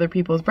looking at other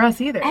people's breasts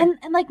either. And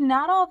like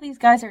not all of these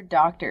guys are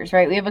doctors,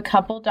 right? We have a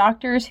couple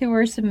doctors who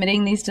are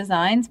submitting these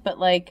designs, but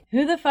like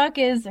who the fuck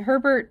is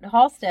Herbert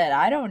Halstead?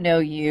 I don't know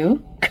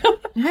you.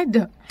 I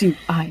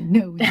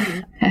know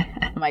you.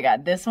 Oh my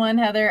God, this one,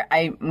 Heather,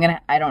 I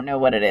don't know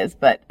what it is,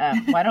 but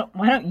why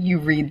don't you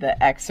read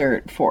the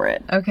excerpt for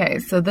it? Okay,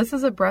 so this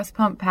is a breast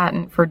pump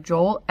patent for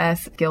Joel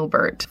S.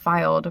 Gilbert,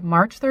 filed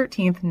March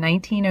 13th,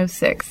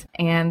 1906.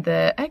 And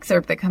the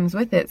excerpt that comes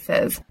with it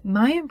says,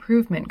 "My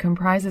improvement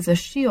comprises a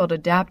shield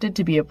adapted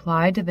to be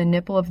applied to the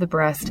nipple of the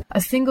breast,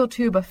 a single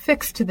tube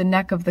affixed to the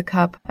neck of the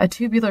cup, a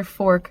tubular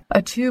fork,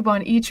 a tube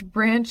on each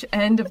branch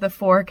end of the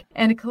fork,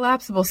 and a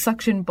collapsible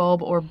suction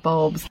bulb or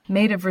bulbs,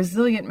 made of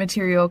resilient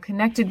material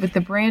connected with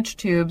the branch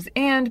tubes,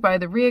 and by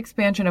the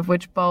re-expansion of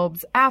which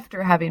bulbs,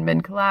 after having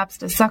been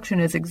collapsed, a suction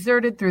is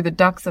exerted through the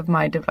ducts of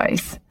my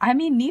device." I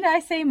mean, need I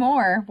say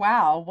more?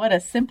 Wow, what a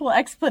simple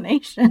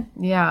explanation.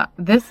 Yeah,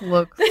 this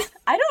looks...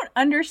 I don't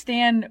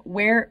understand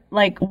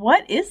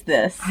what is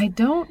this? I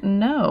don't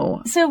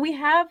know. So we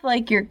have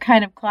like your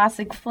kind of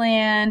classic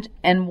flange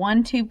and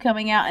one tube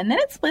coming out, and then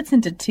it splits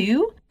into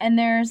two, and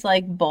there's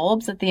like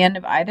bulbs at the end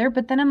of either.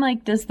 But then I'm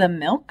like, does the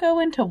milk go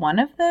into one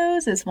of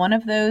those? Is one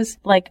of those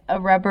like a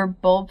rubber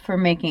bulb for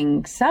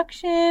making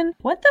suction?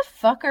 What the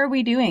fuck are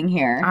we doing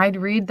here? I'd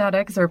read that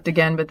excerpt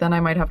again, but then I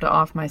might have to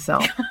off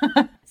myself.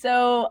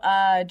 So,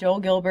 Joel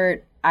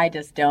Gilbert, I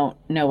just don't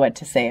know what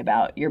to say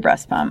about your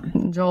breast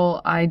pump.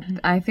 Joel,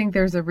 I think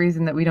there's a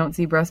reason that we don't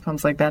see breast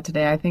pumps like that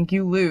today. I think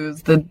you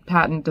lose the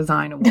patent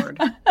design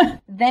award.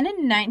 Then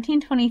in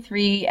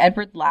 1923,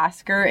 Edward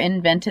Lasker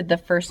invented the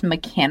first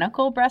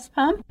mechanical breast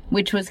pump,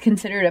 which was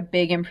considered a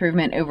big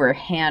improvement over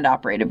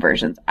hand-operated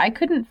versions. I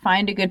couldn't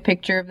find a good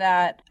picture of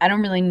that. I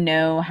don't really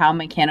know how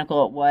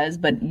mechanical it was,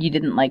 but you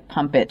didn't like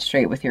pump it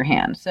straight with your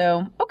hand.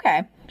 So,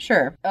 okay.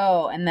 Sure.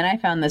 Oh, and then I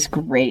found this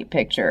great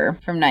picture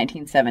from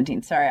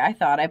 1917. Sorry, I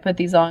thought I put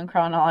these all in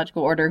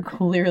chronological order.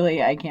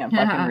 Clearly, I can't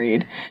fucking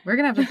read. We're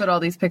going to have to put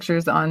all these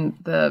pictures on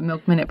the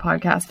Milk Minute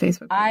Podcast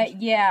Facebook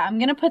page. I'm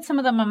going to put some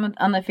of them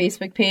on the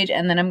Facebook page,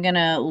 and then I'm going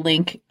to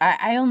link.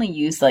 I only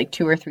used like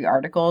 2 or 3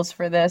 articles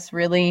for this,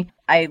 really.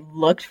 I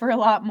looked for a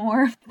lot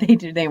more.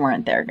 They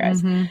weren't there,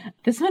 guys. Mm-hmm.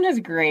 This one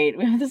is great.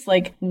 We have this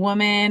like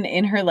woman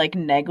in her like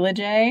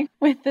negligee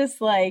with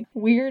this like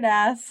weird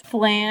ass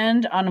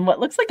flange on what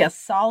looks like a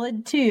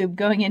solid tube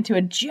going into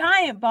a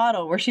giant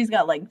bottle where she's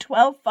got like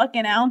 12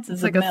 fucking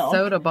ounces of milk. It's like a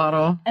soda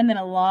bottle. And then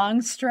a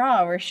long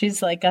straw where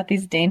she's like got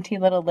these dainty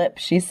little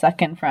lips she's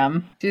sucking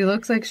from. She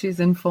looks like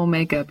she's in full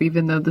makeup,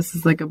 even though this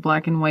is like a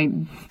black and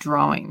white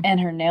drawing. And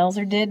her nails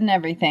are did and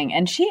everything.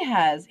 And she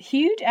has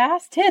huge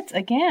ass tits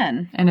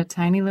again. And a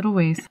tiny little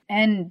waist.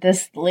 And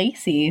this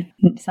lacy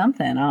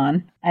something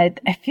on. It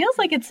feels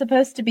like it's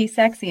supposed to be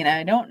sexy, and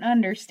I don't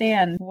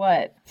understand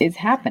what is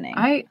happening.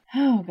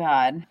 Oh,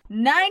 God.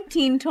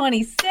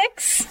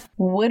 1926,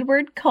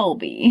 Woodward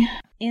Colby.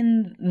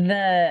 In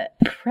the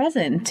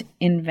present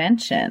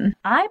invention,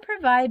 I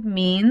provide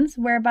means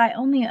whereby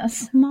only a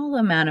small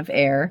amount of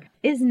air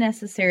is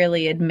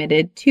necessarily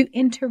admitted to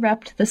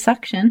interrupt the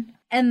suction,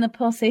 and the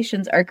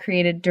pulsations are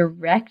created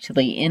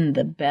directly in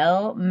the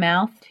bell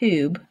mouth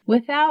tube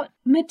without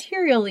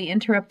materially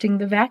interrupting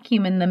the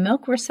vacuum in the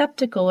milk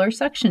receptacle or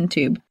suction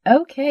tube.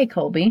 Okay,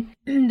 Colby.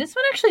 This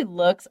one actually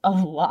looks a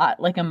lot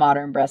like a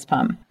modern breast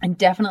pump and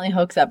definitely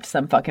hooks up to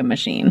some fucking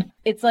machine.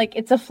 It's like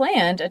it's a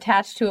flange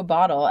attached to a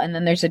bottle, and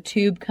then there's a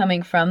tube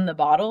coming from the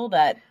bottle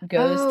that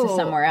goes to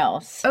somewhere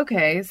else.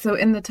 Okay, so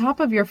in the top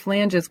of your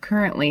flanges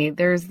currently,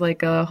 there's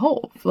like a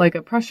hole, like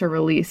a pressure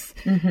release.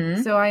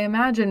 Mm-hmm. So I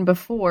imagine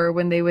before,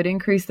 when they would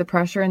increase the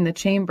pressure in the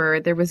chamber,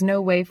 there was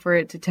no way for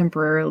it to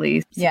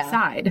temporarily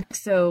subside.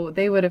 So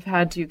they would have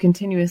had to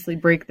continuously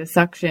break the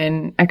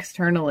suction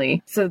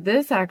externally. So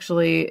this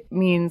actually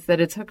means that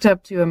it's hooked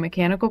up to a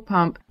mechanical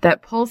pump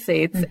that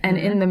pulsates,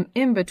 and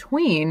in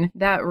between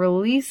that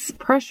release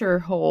pressure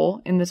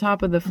hole in the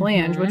top of the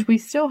flange, which we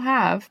still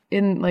have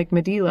in like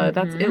Medela,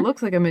 it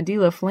looks like a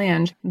Medela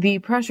flange, the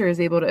pressure is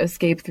able to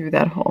escape through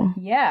that hole.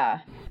 Yeah.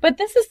 But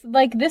this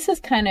is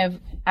kind of,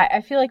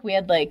 I feel like we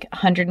had like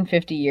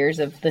 150 years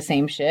of the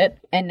same shit,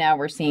 and now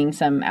we're seeing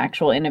some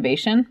actual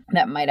innovation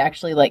that might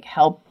actually like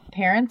help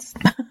parents.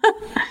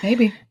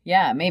 Maybe.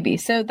 Yeah, maybe.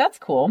 So that's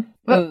cool.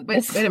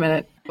 Wait a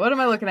minute. What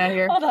am I looking at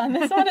here? Hold on.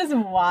 This one is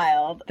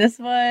wild. This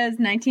was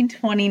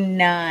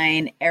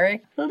 1929.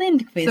 Eric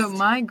Lindqvist. So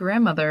my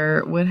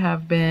grandmother would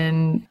have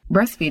been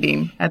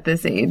breastfeeding at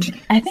this age.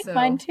 I think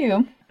mine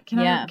too. Can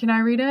I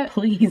read it?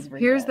 Please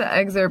read Here's it. the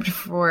excerpt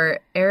for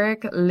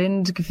Eric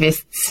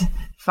Lindqvist's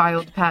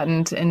filed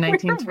patent in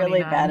 1929. We're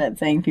really bad at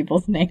saying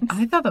people's names.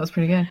 I thought that was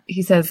pretty good.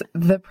 He says,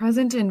 the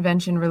present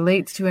invention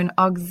relates to an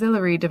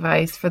auxiliary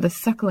device for the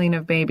suckling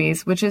of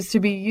babies, which is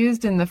to be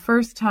used in the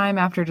first time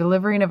after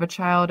delivering of a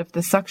child if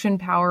the suction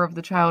power of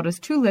the child is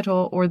too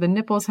little or the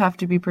nipples have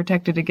to be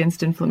protected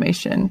against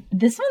inflammation.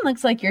 This one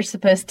looks like you're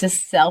supposed to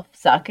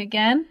self-suck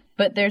again.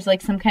 But there's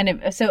like some kind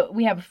of, so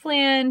we have a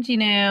flange,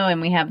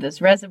 and we have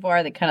this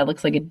reservoir that kind of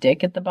looks like a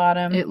dick at the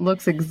bottom. It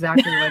looks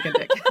exactly like a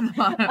dick at the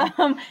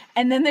bottom.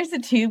 And then there's a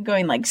tube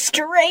going like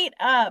straight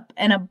up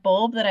and a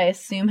bulb that I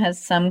assume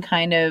has some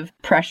kind of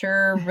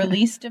pressure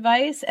release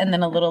device and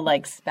then a little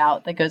like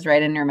spout that goes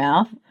right in your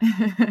mouth.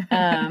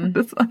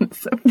 This one is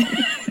so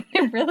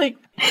funny.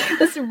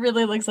 This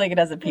really looks like it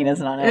has a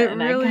penis on it.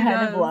 And really I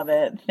kind of love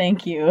it.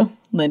 Thank you,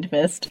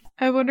 Lindqvist.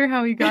 I wonder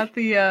how he got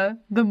the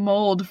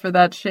mold for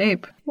that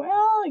shape. Well,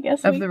 I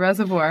guess of the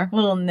reservoir.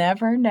 We'll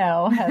never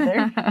know,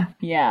 Heather.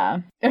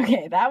 Yeah.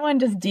 Okay, that one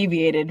just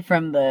deviated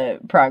from the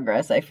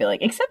progress, I feel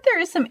like. Except there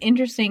is some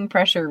interesting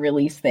pressure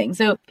release thing.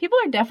 So people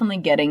are definitely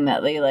getting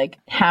that they like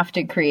have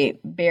to create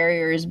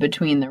barriers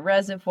between the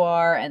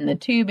reservoir and the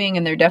tubing,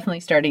 and they're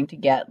definitely starting to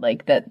get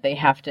like that they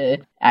have to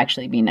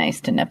actually be nice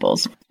to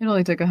nipples. It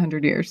only took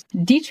 100 years.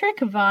 Dietrich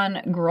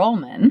von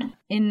Grolman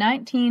in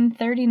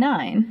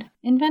 1939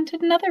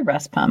 invented another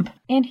breast pump,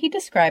 and he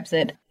describes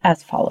it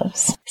as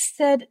follows.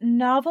 Said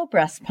novel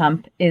breast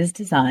pump is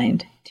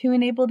designed to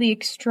enable the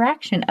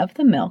extraction of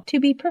the milk to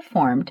be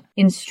performed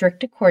in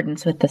strict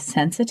accordance with the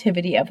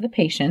sensitivity of the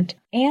patient,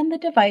 and the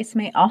device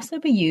may also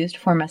be used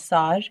for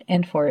massage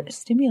and for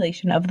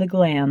stimulation of the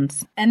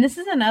glands. And this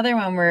is another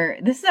one where,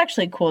 this is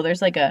actually cool.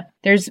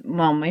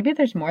 Maybe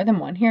there's more than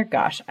one here.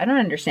 Gosh, I don't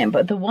understand.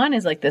 But the one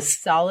is like this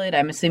solid,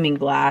 I'm assuming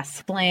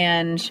glass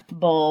flange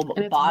bulb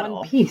and it's bottle.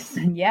 One piece.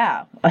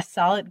 Yeah. A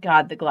solid,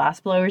 God, the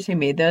glass blowers who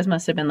made those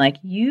must have been like,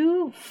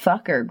 you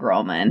fucker,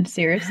 Grolman.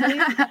 Seriously?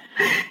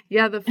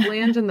 Yeah, the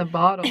flange and the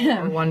bottle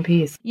are one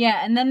piece.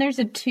 Yeah, and then there's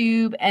a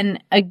tube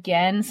and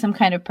again, some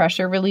kind of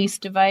pressure release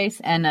device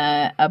and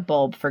a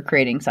bulb for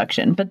creating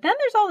suction. But then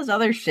there's all this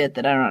other shit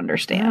that I don't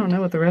understand. I don't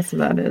know what the rest of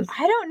that is.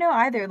 I don't know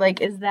either.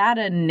 Like, is that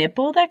a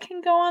nipple that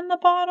can go on the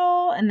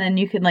bottle? And then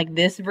you can, like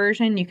this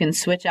version, you can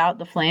switch out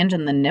the flange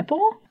and the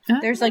nipple?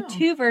 There's like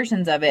two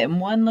versions of it, and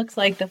one looks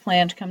like the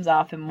flange comes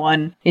off and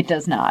one it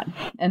does not.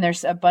 And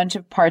there's a bunch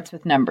of parts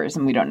with numbers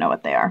and we don't know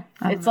what they are.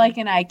 It's like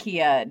an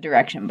IKEA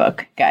direction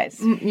book, guys.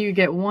 You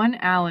get one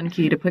Allen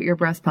key to put your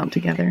breast pump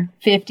together.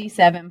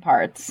 57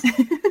 parts.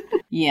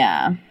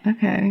 Yeah.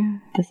 Okay.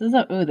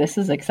 This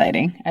is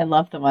exciting. I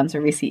love the ones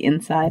where we see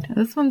inside.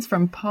 This one's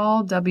from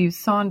Paul W.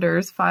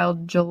 Saunders,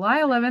 filed July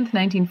 11th,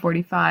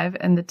 1945,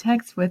 and the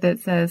text with it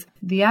says,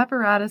 the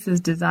apparatus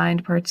is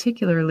designed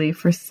particularly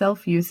for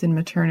self-use in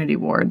maternity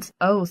wards.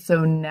 Oh,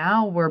 so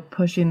now we're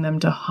pushing them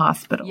to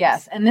hospitals.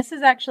 Yes, and this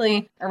is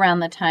actually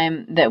around the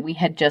time that we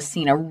had just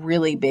seen a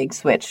really big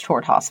switch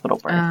toward hospital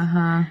birth.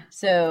 Uh-huh.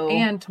 So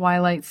and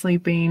twilight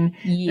sleeping.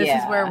 Yeah.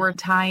 This is where we're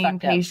tying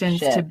patients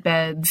to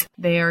beds.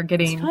 They are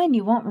getting... It's fine,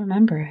 you won't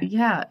remember it.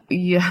 Yeah,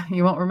 you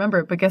won't remember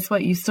it, but guess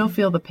what? You still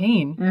feel the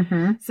pain.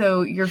 Mm-hmm.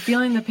 So you're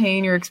feeling the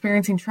pain, you're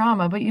experiencing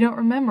trauma, but you don't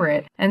remember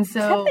it. And so...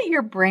 Except that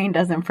your brain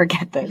doesn't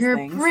forget those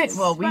things.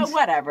 But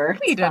whatever.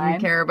 We didn't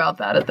care about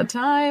that at the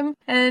time.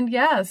 And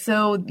yeah,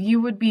 so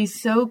you would be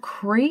so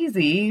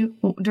crazy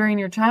during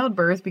your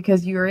childbirth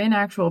because you're in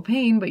actual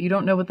pain, but you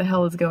don't know what the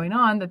hell is going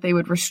on, that they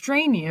would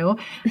restrain you.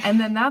 And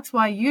then that's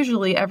why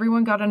usually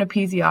everyone got an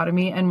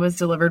episiotomy and was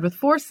delivered with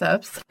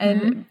forceps.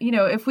 And,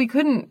 if we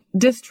couldn't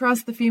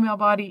distrust the female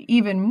body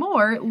even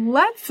more,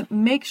 let's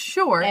make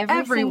sure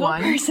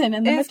everyone single person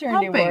in the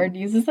maternity ward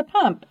uses a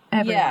pump.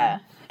 Everyone. Yeah.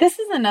 This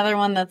is another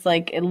one that's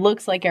like, it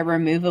looks like a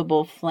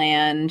removable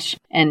flange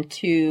and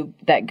tube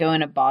that go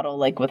in a bottle,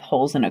 like with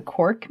holes in a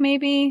cork,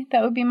 maybe.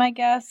 That would be my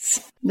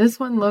guess. This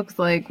one looks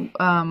like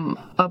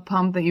a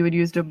pump that you would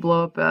use to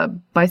blow up a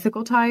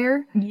bicycle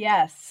tire.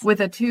 Yes.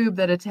 With a tube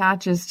that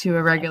attaches to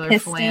a regular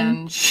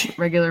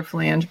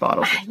flange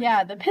bottle.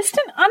 Yeah, the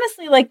piston,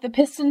 honestly, like the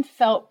piston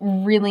felt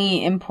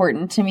really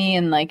important to me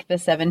in like the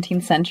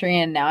 17th century.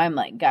 And now I'm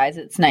like, guys,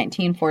 it's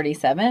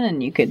 1947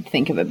 and you could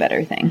think of a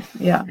better thing.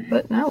 Yeah,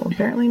 but no,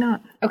 apparently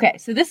not. Okay,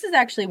 so this is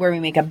actually where we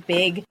make a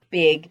big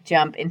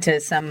jump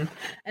into an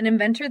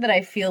inventor that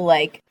I feel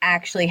like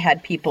actually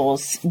had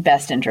people's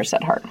best interests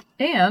at heart.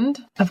 And,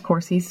 of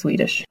course, he's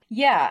Swedish.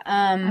 Yeah.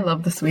 I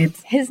love the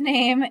Swedes. His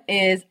name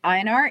is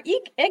Einar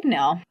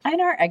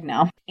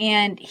Egnell.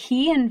 And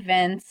he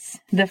invents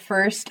the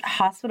first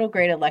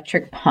hospital-grade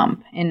electric pump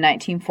in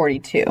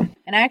 1942.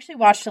 And I actually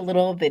watched a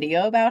little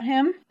video about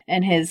him.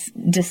 and his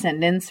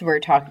descendants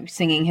were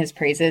singing his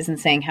praises and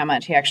saying how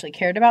much he actually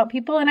cared about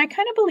people. And I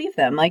kind of believe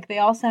them. Like, they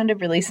all sounded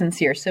really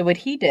sincere. So what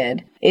he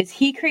did is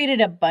he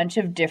created a bunch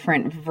of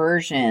different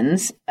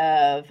versions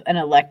of an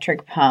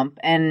electric pump,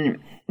 and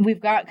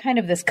we've got kind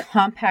of this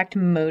compact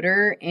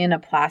motor in a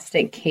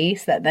plastic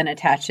case that then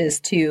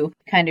attaches to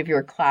kind of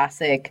your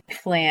classic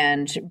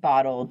flange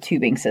bottle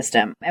tubing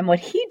system. And what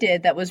he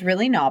did that was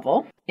really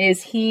novel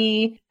is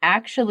he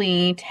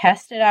actually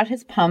tested out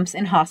his pumps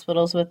in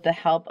hospitals with the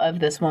help of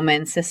this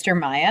woman, Sister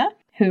Maya,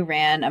 who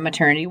ran a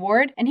maternity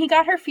ward, and he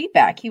got her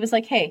feedback. He was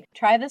like, hey,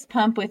 try this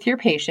pump with your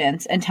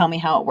patients and tell me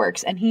how it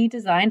works. And he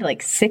designed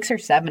like 6 or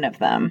 7 of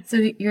them.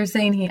 So you're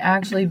saying he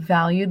actually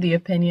valued the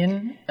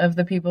opinion of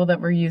the people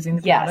that were using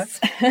the product?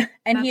 Yes.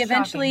 And he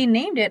eventually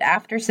named it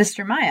after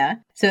Sister Maya.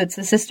 So it's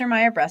the Sister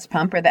Maya breast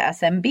pump, or the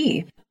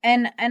SMB.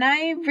 And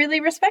I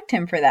really respect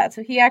him for that.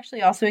 So he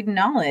actually also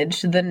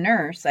acknowledged the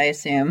nurse, I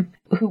assume,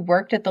 who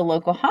worked at the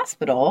local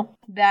hospital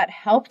that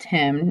helped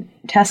him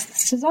test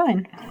this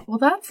design. Well,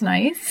 that's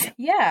nice.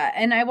 Yeah.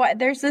 And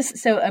there's this,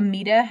 so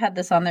Amita had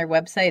this on their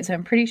website. So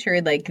I'm pretty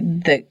sure like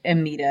the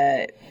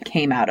Amita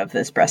came out of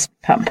this breast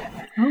pump.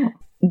 Oh.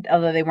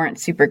 Although they weren't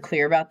super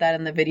clear about that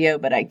in the video,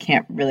 but I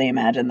can't really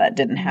imagine that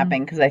didn't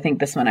happen because I think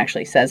this one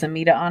actually says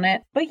Amita on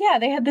it. But yeah,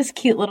 they had this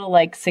cute little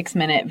like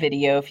 6-minute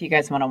video if you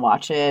guys want to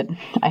watch it.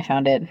 I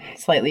found it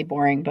slightly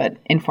boring, but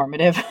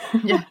informative.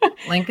 Yeah.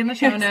 Link in the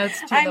show notes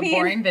to the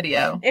boring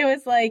video. It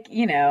was like,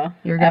 you know,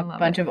 a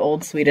bunch of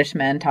old Swedish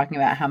men talking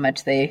about how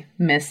much they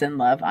miss and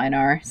love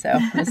Einar. So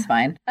it was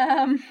fine.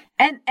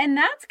 And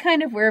that's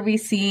kind of where we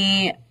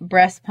see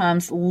breast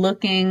pumps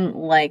looking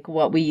like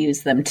what we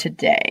use them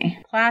today.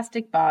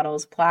 Plastic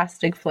bottles,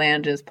 plastic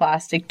flanges,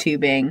 plastic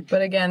tubing.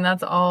 But again,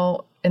 that's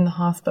all in the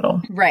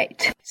hospital.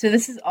 Right. So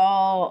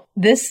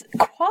this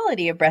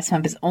quality of breast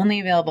pump is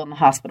only available in the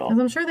hospital.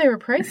 Because I'm sure they were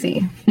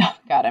pricey. Oh,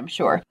 God, I'm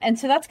sure. And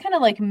so that's kind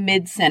of like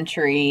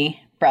mid-century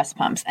breast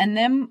pumps. And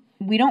then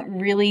we don't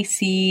really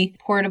see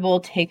portable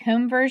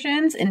take-home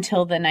versions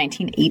until the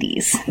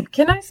 1980s.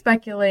 Can I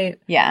speculate?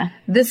 Yeah.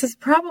 This is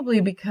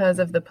probably because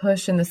of the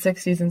push in the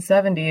 60s and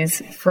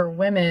 70s for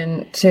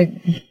women to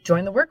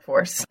join the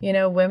workforce. You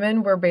know,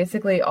 women were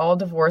basically all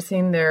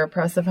divorcing their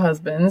oppressive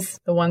husbands,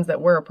 the ones that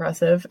were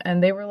oppressive,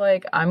 and they were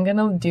like, I'm going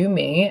to do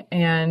me.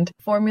 And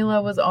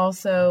formula was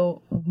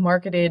also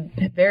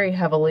marketed very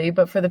heavily,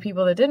 but for the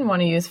people that didn't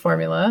want to use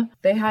formula,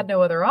 they had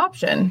no other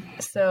option.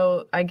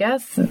 So I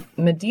guess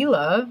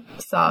Medela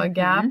saw a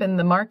gap in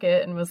the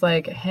market and was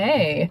like,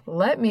 hey,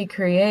 let me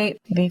create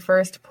the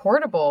first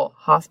portable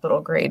hospital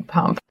grade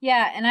pump.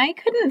 Yeah, and I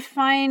couldn't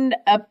find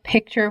a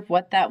picture of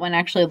what that one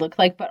actually looked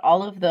like, but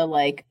all of the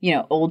like, you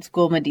know, old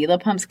school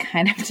Medela pumps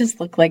kind of just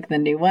look like the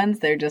new ones.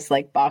 They're just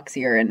like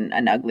boxier and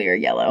an uglier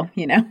yellow,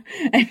 you know?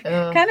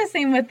 Kind of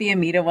same with the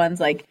Amita ones.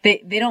 Like they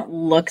don't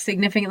look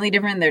significantly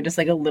different. They're just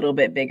like a little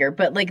bit bigger.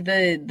 But like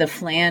the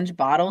flange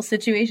bottle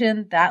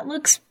situation, that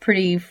looks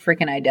pretty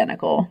freaking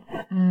identical.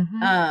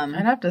 Mm-hmm.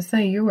 I'd have to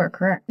say you were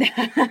correct.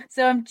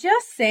 So I'm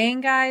just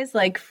saying, guys,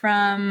 like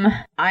from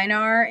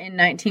Einar in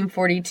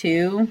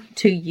 1942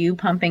 to you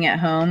pumping at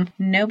home,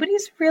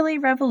 nobody's really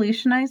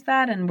revolutionized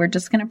that, and we're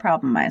just going to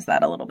problemize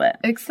that a little bit.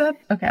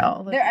 Except, okay,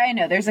 I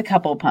know there's a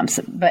couple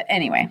pumps, but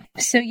anyway.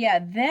 So yeah,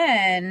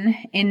 then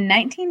in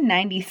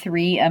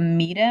 1993,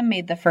 Amita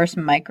made the first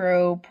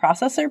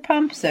microprocessor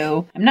pump.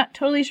 So I'm not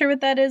totally sure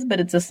what that is, but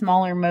it's a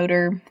smaller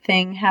motor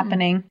thing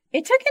happening.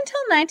 It took until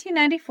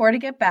 1994 to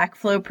get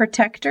backflow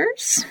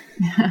protectors.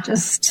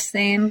 Just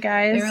saying,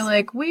 guys. They were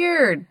like,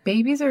 weird.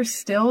 Babies are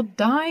still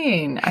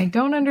dying. I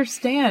don't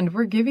understand.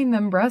 We're giving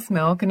them breast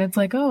milk. And it's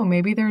like, oh,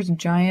 maybe there's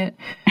giant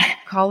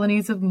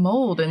colonies of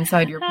mold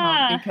inside your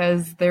pump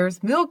because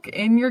there's milk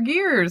in your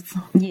gears.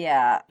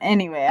 Yeah.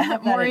 Anyway, I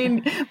have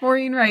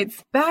Maureen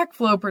writes,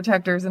 backflow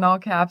protectors in all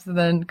caps and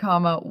then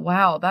comma,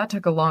 wow, that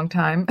took a long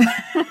time.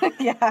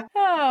 Yeah.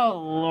 Oh,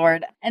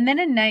 Lord. And then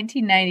in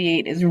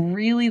 1998 is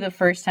really the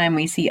first time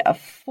we see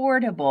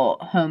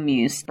affordable home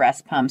use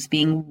breast pumps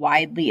being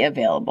widely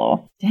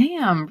available.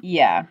 Damn.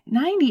 Yeah.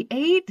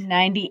 98?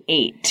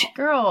 98.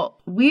 Girl,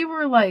 we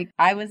were like...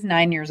 I was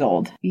 9 years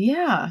old.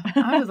 Yeah.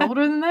 I was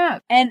older than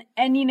that.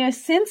 And you know,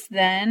 since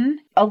then,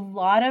 a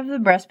lot of the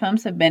breast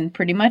pumps have been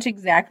pretty much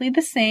exactly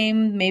the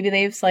same. Maybe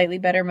they have slightly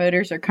better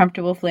motors or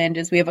comfortable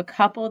flanges. We have a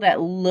couple that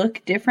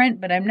look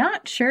different, but I'm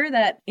not sure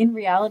that in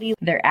reality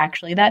they're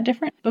actually that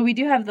different. But we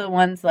do have the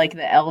ones like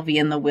the LV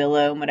and the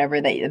Willow and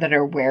whatever that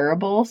are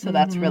wearable. So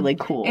that's really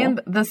cool.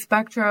 And the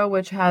Spectra,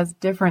 which has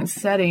different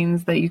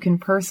settings that you can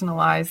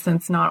personalize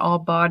since not all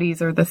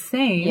bodies are the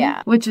same.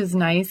 Yeah. Which is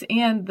nice.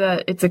 And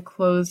it's a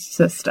closed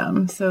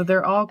system. So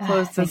they're all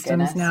closed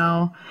systems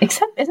now.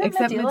 Except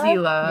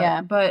Medela?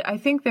 Yeah. But I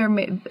think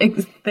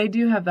they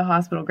do have the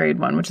hospital grade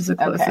one, which is a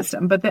closed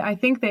system. But I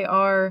think they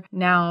are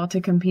now,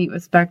 to compete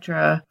with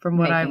Spectra, from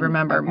what I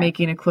remember,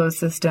 making a closed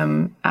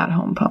system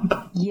at-home pump.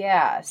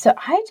 Yeah. So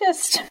I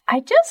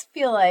just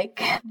feel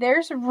like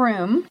there's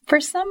room for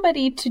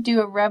somebody to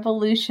do a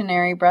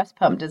revolutionary breast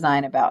pump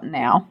design about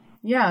now.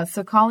 Yeah,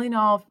 so calling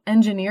all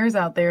engineers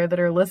out there that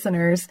are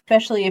listeners.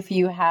 Especially if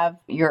you have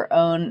your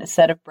own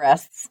set of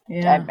breasts.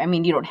 Yeah. I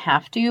mean, you don't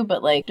have to,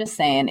 but like, just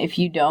saying, if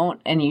you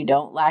don't and you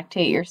don't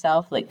lactate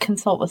yourself, like,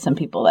 consult with some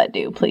people that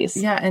do, please.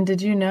 Yeah, and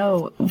did you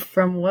know,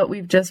 from what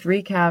we've just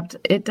recapped,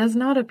 it does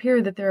not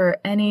appear that there are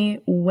any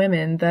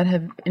women that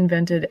have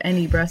invented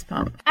any breast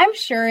pump. I'm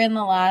sure in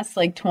the last,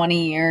 like,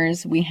 20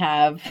 years, we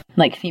have,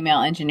 like,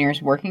 female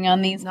engineers working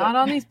on these. Not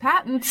on these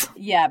patents.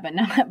 Yeah,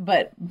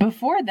 but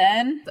before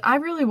then. I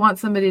really want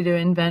somebody to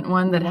invent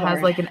one that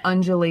has, like, an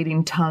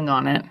undulating tongue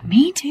on it.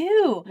 Me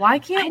too. Why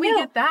can't we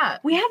get that?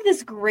 We have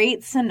this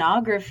great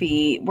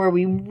sonography where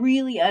we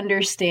really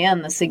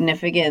understand the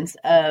significance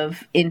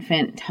of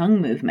infant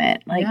tongue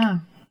movement. Like, yeah.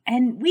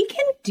 And we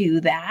can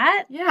do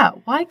that. Yeah,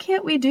 why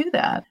can't we do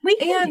that? We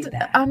can do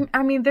that.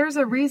 I mean, there's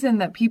a reason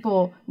that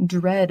people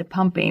dread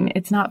pumping.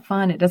 It's not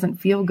fun. It doesn't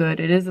feel good.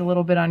 It is a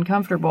little bit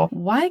uncomfortable.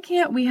 Why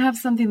can't we have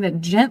something that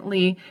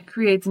gently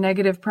creates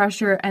negative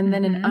pressure and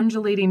then an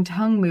undulating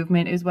tongue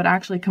movement is what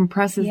actually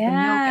compresses the milk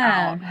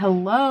out?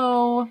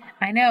 Hello?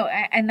 I know.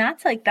 And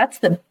that's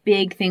the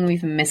big thing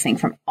we've been missing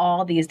from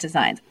all these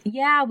designs.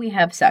 Yeah, we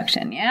have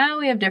suction. Yeah,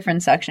 we have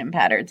different suction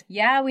patterns.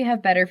 Yeah, we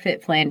have better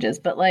fit flanges.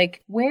 But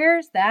like,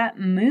 where's that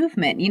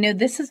movement? You know,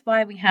 this is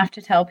why we have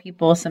to tell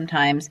people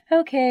sometimes,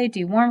 okay,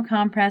 do warm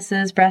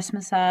compresses, breast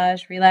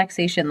massage,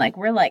 relaxation. Like,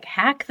 we're like,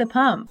 hack the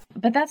pump.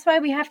 But that's why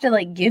we have to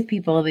like give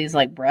people these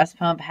like breast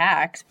pump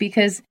hacks,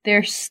 because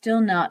they're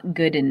still not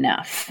good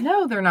enough.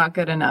 No, they're not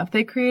good enough.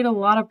 They create a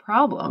lot of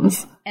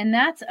problems. And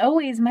that's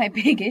always my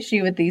big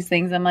issue with these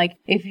things. I'm like,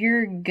 if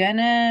you're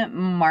gonna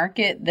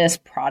market this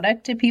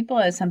product to people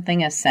as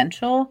something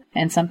essential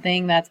and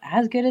something that's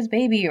as good as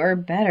baby or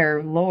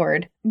better,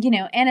 Lord, you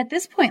know, and at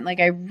this point, like,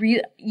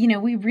 we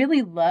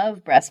really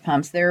love breast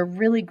pumps. They're a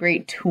really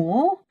great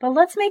tool, but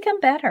let's make them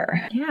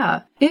better.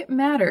 Yeah, it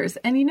matters.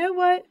 And you know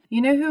what?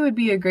 You know who would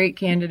be a great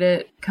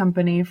candidate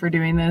company for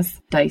doing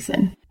this?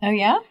 Dyson. Oh,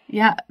 yeah?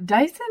 Yeah,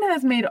 Dyson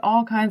has made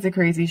all kinds of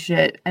crazy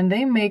shit, and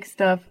they make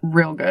stuff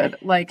real good.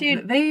 Like,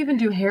 dude, they even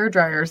do hair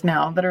dryers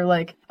now that are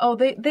like, oh,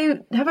 they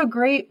have a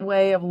great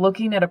way of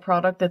looking at a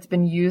product that's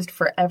been used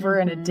forever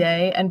and a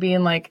day and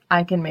being like,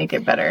 I can make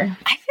it better.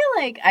 I feel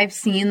like I've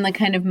seen the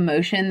kind of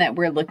motion that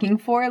we're looking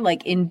for,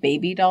 like in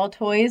baby doll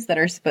toys that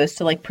are supposed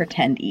to like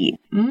pretend eat.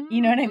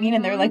 You know what I mean?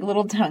 And their like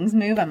little tongues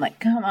move. I'm like,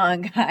 come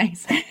on,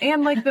 guys.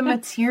 And like the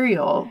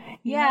material.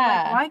 Yeah. You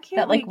know, like, why can't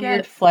that like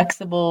weird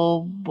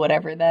flexible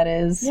whatever that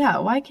is? Yeah.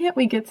 Why can't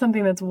we get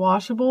something that's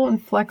washable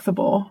and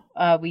flexible?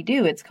 We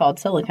do. It's called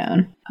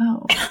silicone.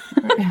 Oh.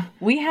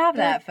 We have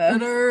that,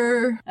 folks.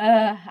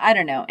 I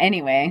don't know.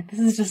 Anyway, this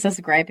is just us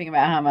griping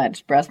about how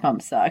much breast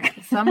pumps suck.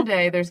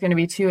 Someday there's going to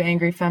be two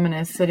angry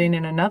feminists sitting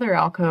in another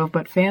alcove,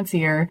 but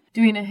fancier,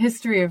 doing a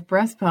history of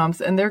breast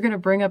pumps, and they're going to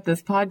bring up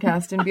this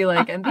podcast and be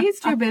like, and these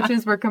two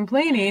bitches were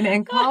complaining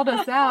and called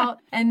us out,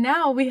 and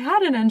now we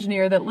had an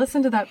engineer that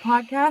listened to that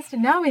podcast,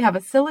 and now we have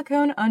a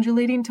silicone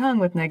undulating tongue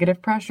with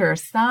negative pressure.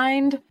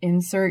 Signed,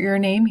 insert your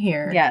name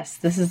here. Yes,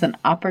 this is an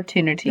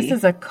opportunity. This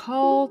is a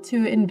call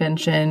to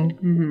invention.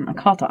 A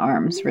call to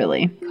arms,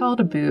 really. Call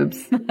to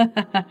boobs.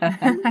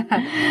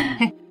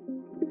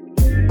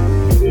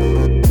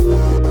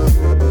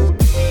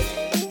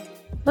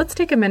 Let's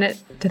take a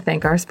minute to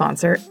thank our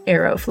sponsor,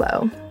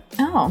 Aeroflow.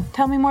 Oh,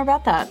 tell me more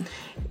about that.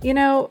 You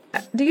know,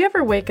 do you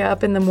ever wake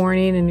up in the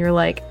morning and you're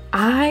like,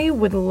 I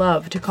would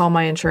love to call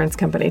my insurance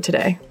company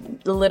today?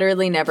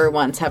 Literally never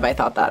once have I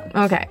thought that.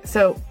 Okay,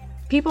 so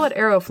people at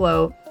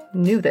Aeroflow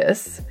knew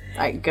this.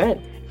 All right,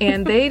 good.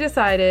 And they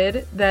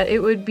decided that it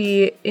would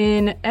be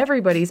in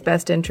everybody's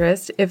best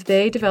interest if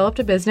they developed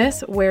a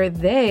business where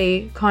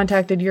they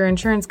contacted your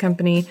insurance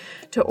company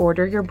to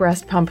order your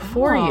breast pump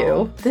for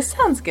you. This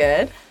sounds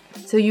good.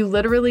 So you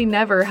literally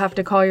never have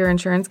to call your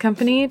insurance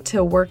company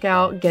to work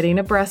out getting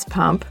a breast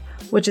pump,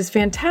 which is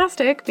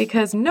fantastic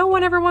because no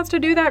one ever wants to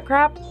do that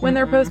crap when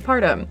they're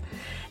postpartum.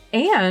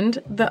 And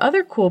the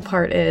other cool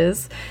part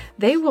is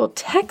they will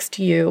text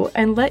you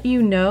and let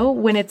you know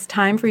when it's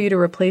time for you to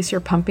replace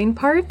your pumping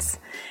parts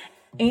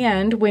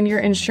and when your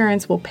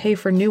insurance will pay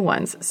for new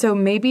ones. So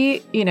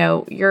maybe, you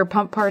know, your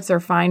pump parts are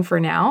fine for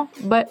now,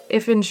 but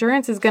if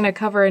insurance is going to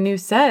cover a new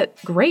set,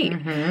 great.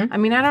 I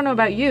mean, I don't know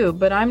about you,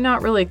 but I'm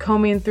not really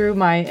combing through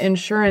my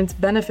insurance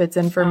benefits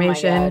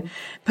information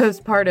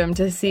postpartum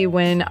to see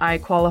when I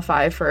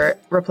qualify for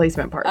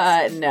replacement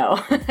parts.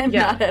 No,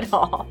 not at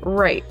all.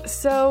 Right.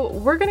 So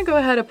we're going to go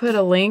ahead and put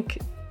a link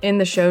in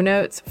the show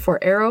notes for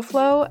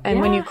Aeroflow.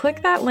 And when you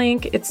click that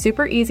link, it's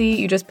super easy.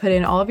 You just put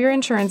in all of your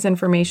insurance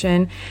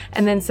information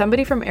and then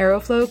somebody from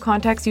Aeroflow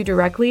contacts you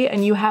directly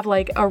and you have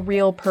like a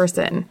real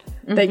person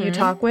that you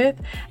talk with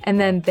and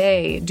then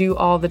they do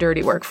all the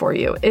dirty work for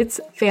you. It's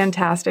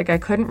fantastic. I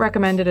couldn't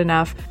recommend it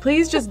enough.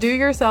 Please just do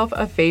yourself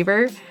a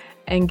favor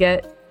and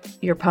get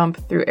your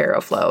pump through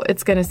Aeroflow.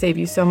 It's going to save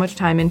you so much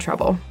time and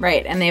trouble.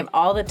 Right. And they have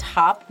all the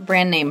top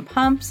brand name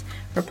pumps,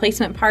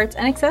 replacement parts,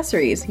 and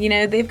accessories. You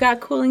know, they've got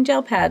cooling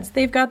gel pads.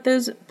 They've got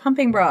those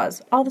pumping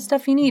bras. All the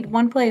stuff you need.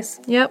 One place.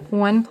 Yep.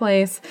 One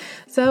place.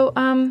 So,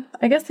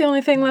 I guess the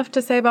only thing left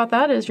to say about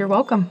that is you're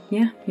welcome.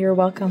 Yeah. You're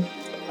welcome.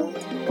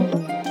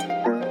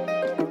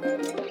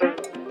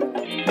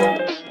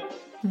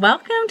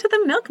 Welcome to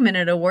the Milk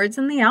Minute Awards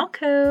in the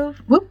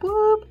Alcove. Whoop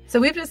whoop. So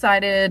we've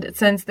decided,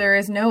 since there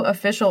is no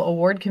official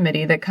award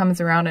committee that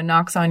comes around and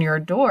knocks on your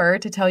door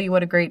to tell you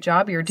what a great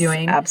job you're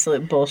doing. It's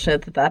absolute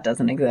bullshit that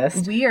doesn't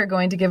exist. We are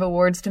going to give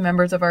awards to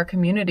members of our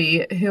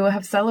community who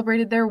have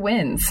celebrated their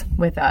wins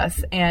with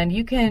us. And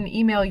you can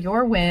email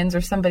your wins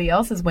or somebody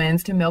else's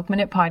wins to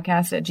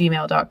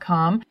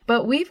milkminutepodcast@gmail.com.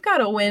 But we've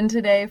got a win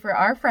today for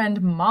our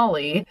friend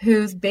Molly,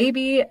 whose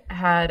baby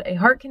had a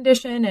heart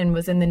condition and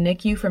was in the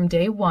NICU from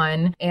day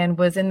one and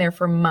was in there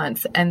for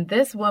months. And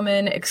this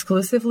woman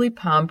exclusively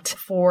pumped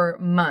for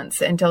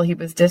months until he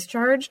was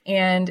discharged.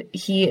 And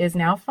he is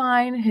now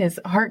fine. His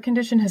heart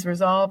condition has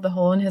resolved, the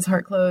hole in his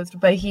heart closed,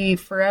 but he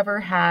forever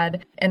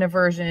had an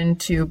aversion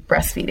to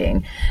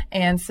breastfeeding.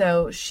 And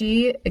so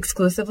she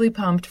exclusively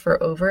pumped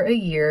for over a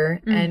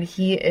year, and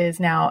he is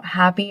now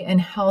happy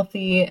and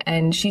healthy,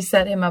 and she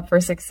set him up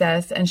for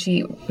success, and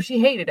she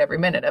hated every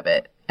minute of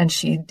it. And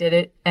she did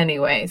it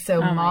anyway.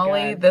 So,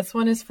 Molly, this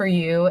one is for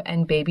you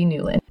and baby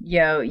Newland.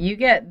 Yo, you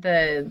get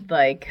the,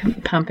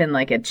 pumping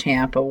like a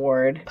champ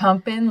award.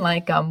 Pumping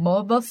like a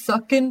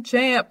mother-sucking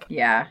champ.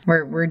 Yeah,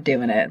 we're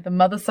doing it. The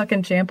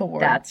mother-sucking champ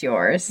award. That's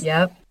yours.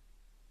 Yep.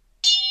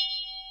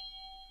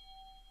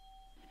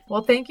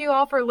 Well, thank you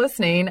all for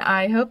listening.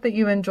 I hope that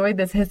you enjoyed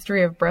this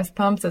history of breast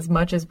pumps as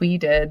much as we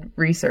did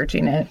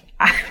researching it.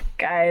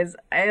 Guys,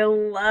 I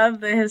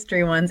love the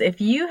history ones. If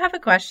you have a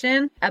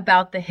question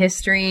about the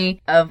history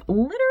of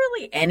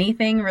literally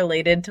anything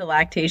related to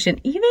lactation,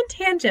 even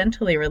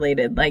tangentially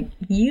related,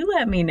 you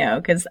let me know,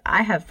 because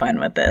I have fun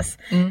with this.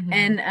 Mm-hmm.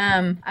 And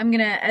I'm going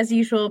to, as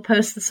usual,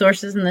 post the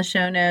sources in the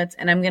show notes.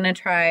 And I'm going to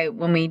try,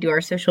 when we do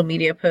our social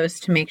media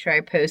posts, to make sure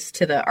I post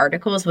to the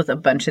articles with a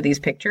bunch of these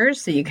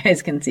pictures so you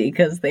guys can see,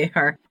 because they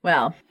are,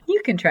 well, you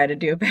can try to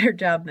do a better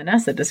job than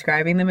us at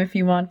describing them if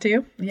you want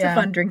to. It's a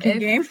fun drinking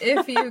game.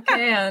 If you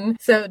can.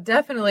 So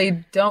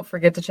definitely don't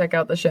forget to check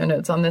out the show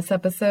notes on this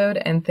episode.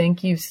 And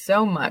thank you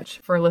so much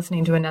for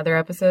listening to another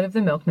episode of the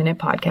Milk Minute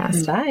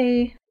Podcast.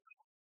 Bye.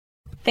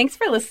 Thanks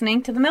for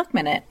listening to the Milk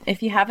Minute.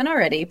 If you haven't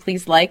already,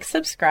 please like,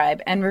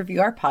 subscribe, and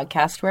review our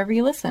podcast wherever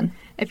you listen.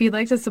 If you'd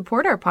like to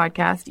support our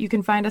podcast, you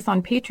can find us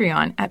on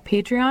Patreon at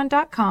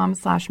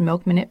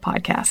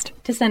patreon.com/milkminutepodcast.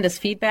 To send us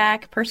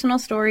feedback, personal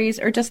stories,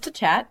 or just to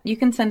chat, you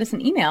can send us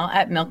an email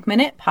at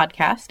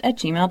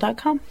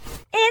milkminutepodcast@gmail.com.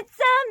 It's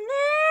a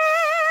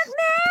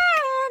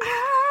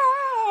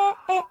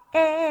Milk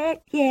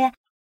Minute, yeah.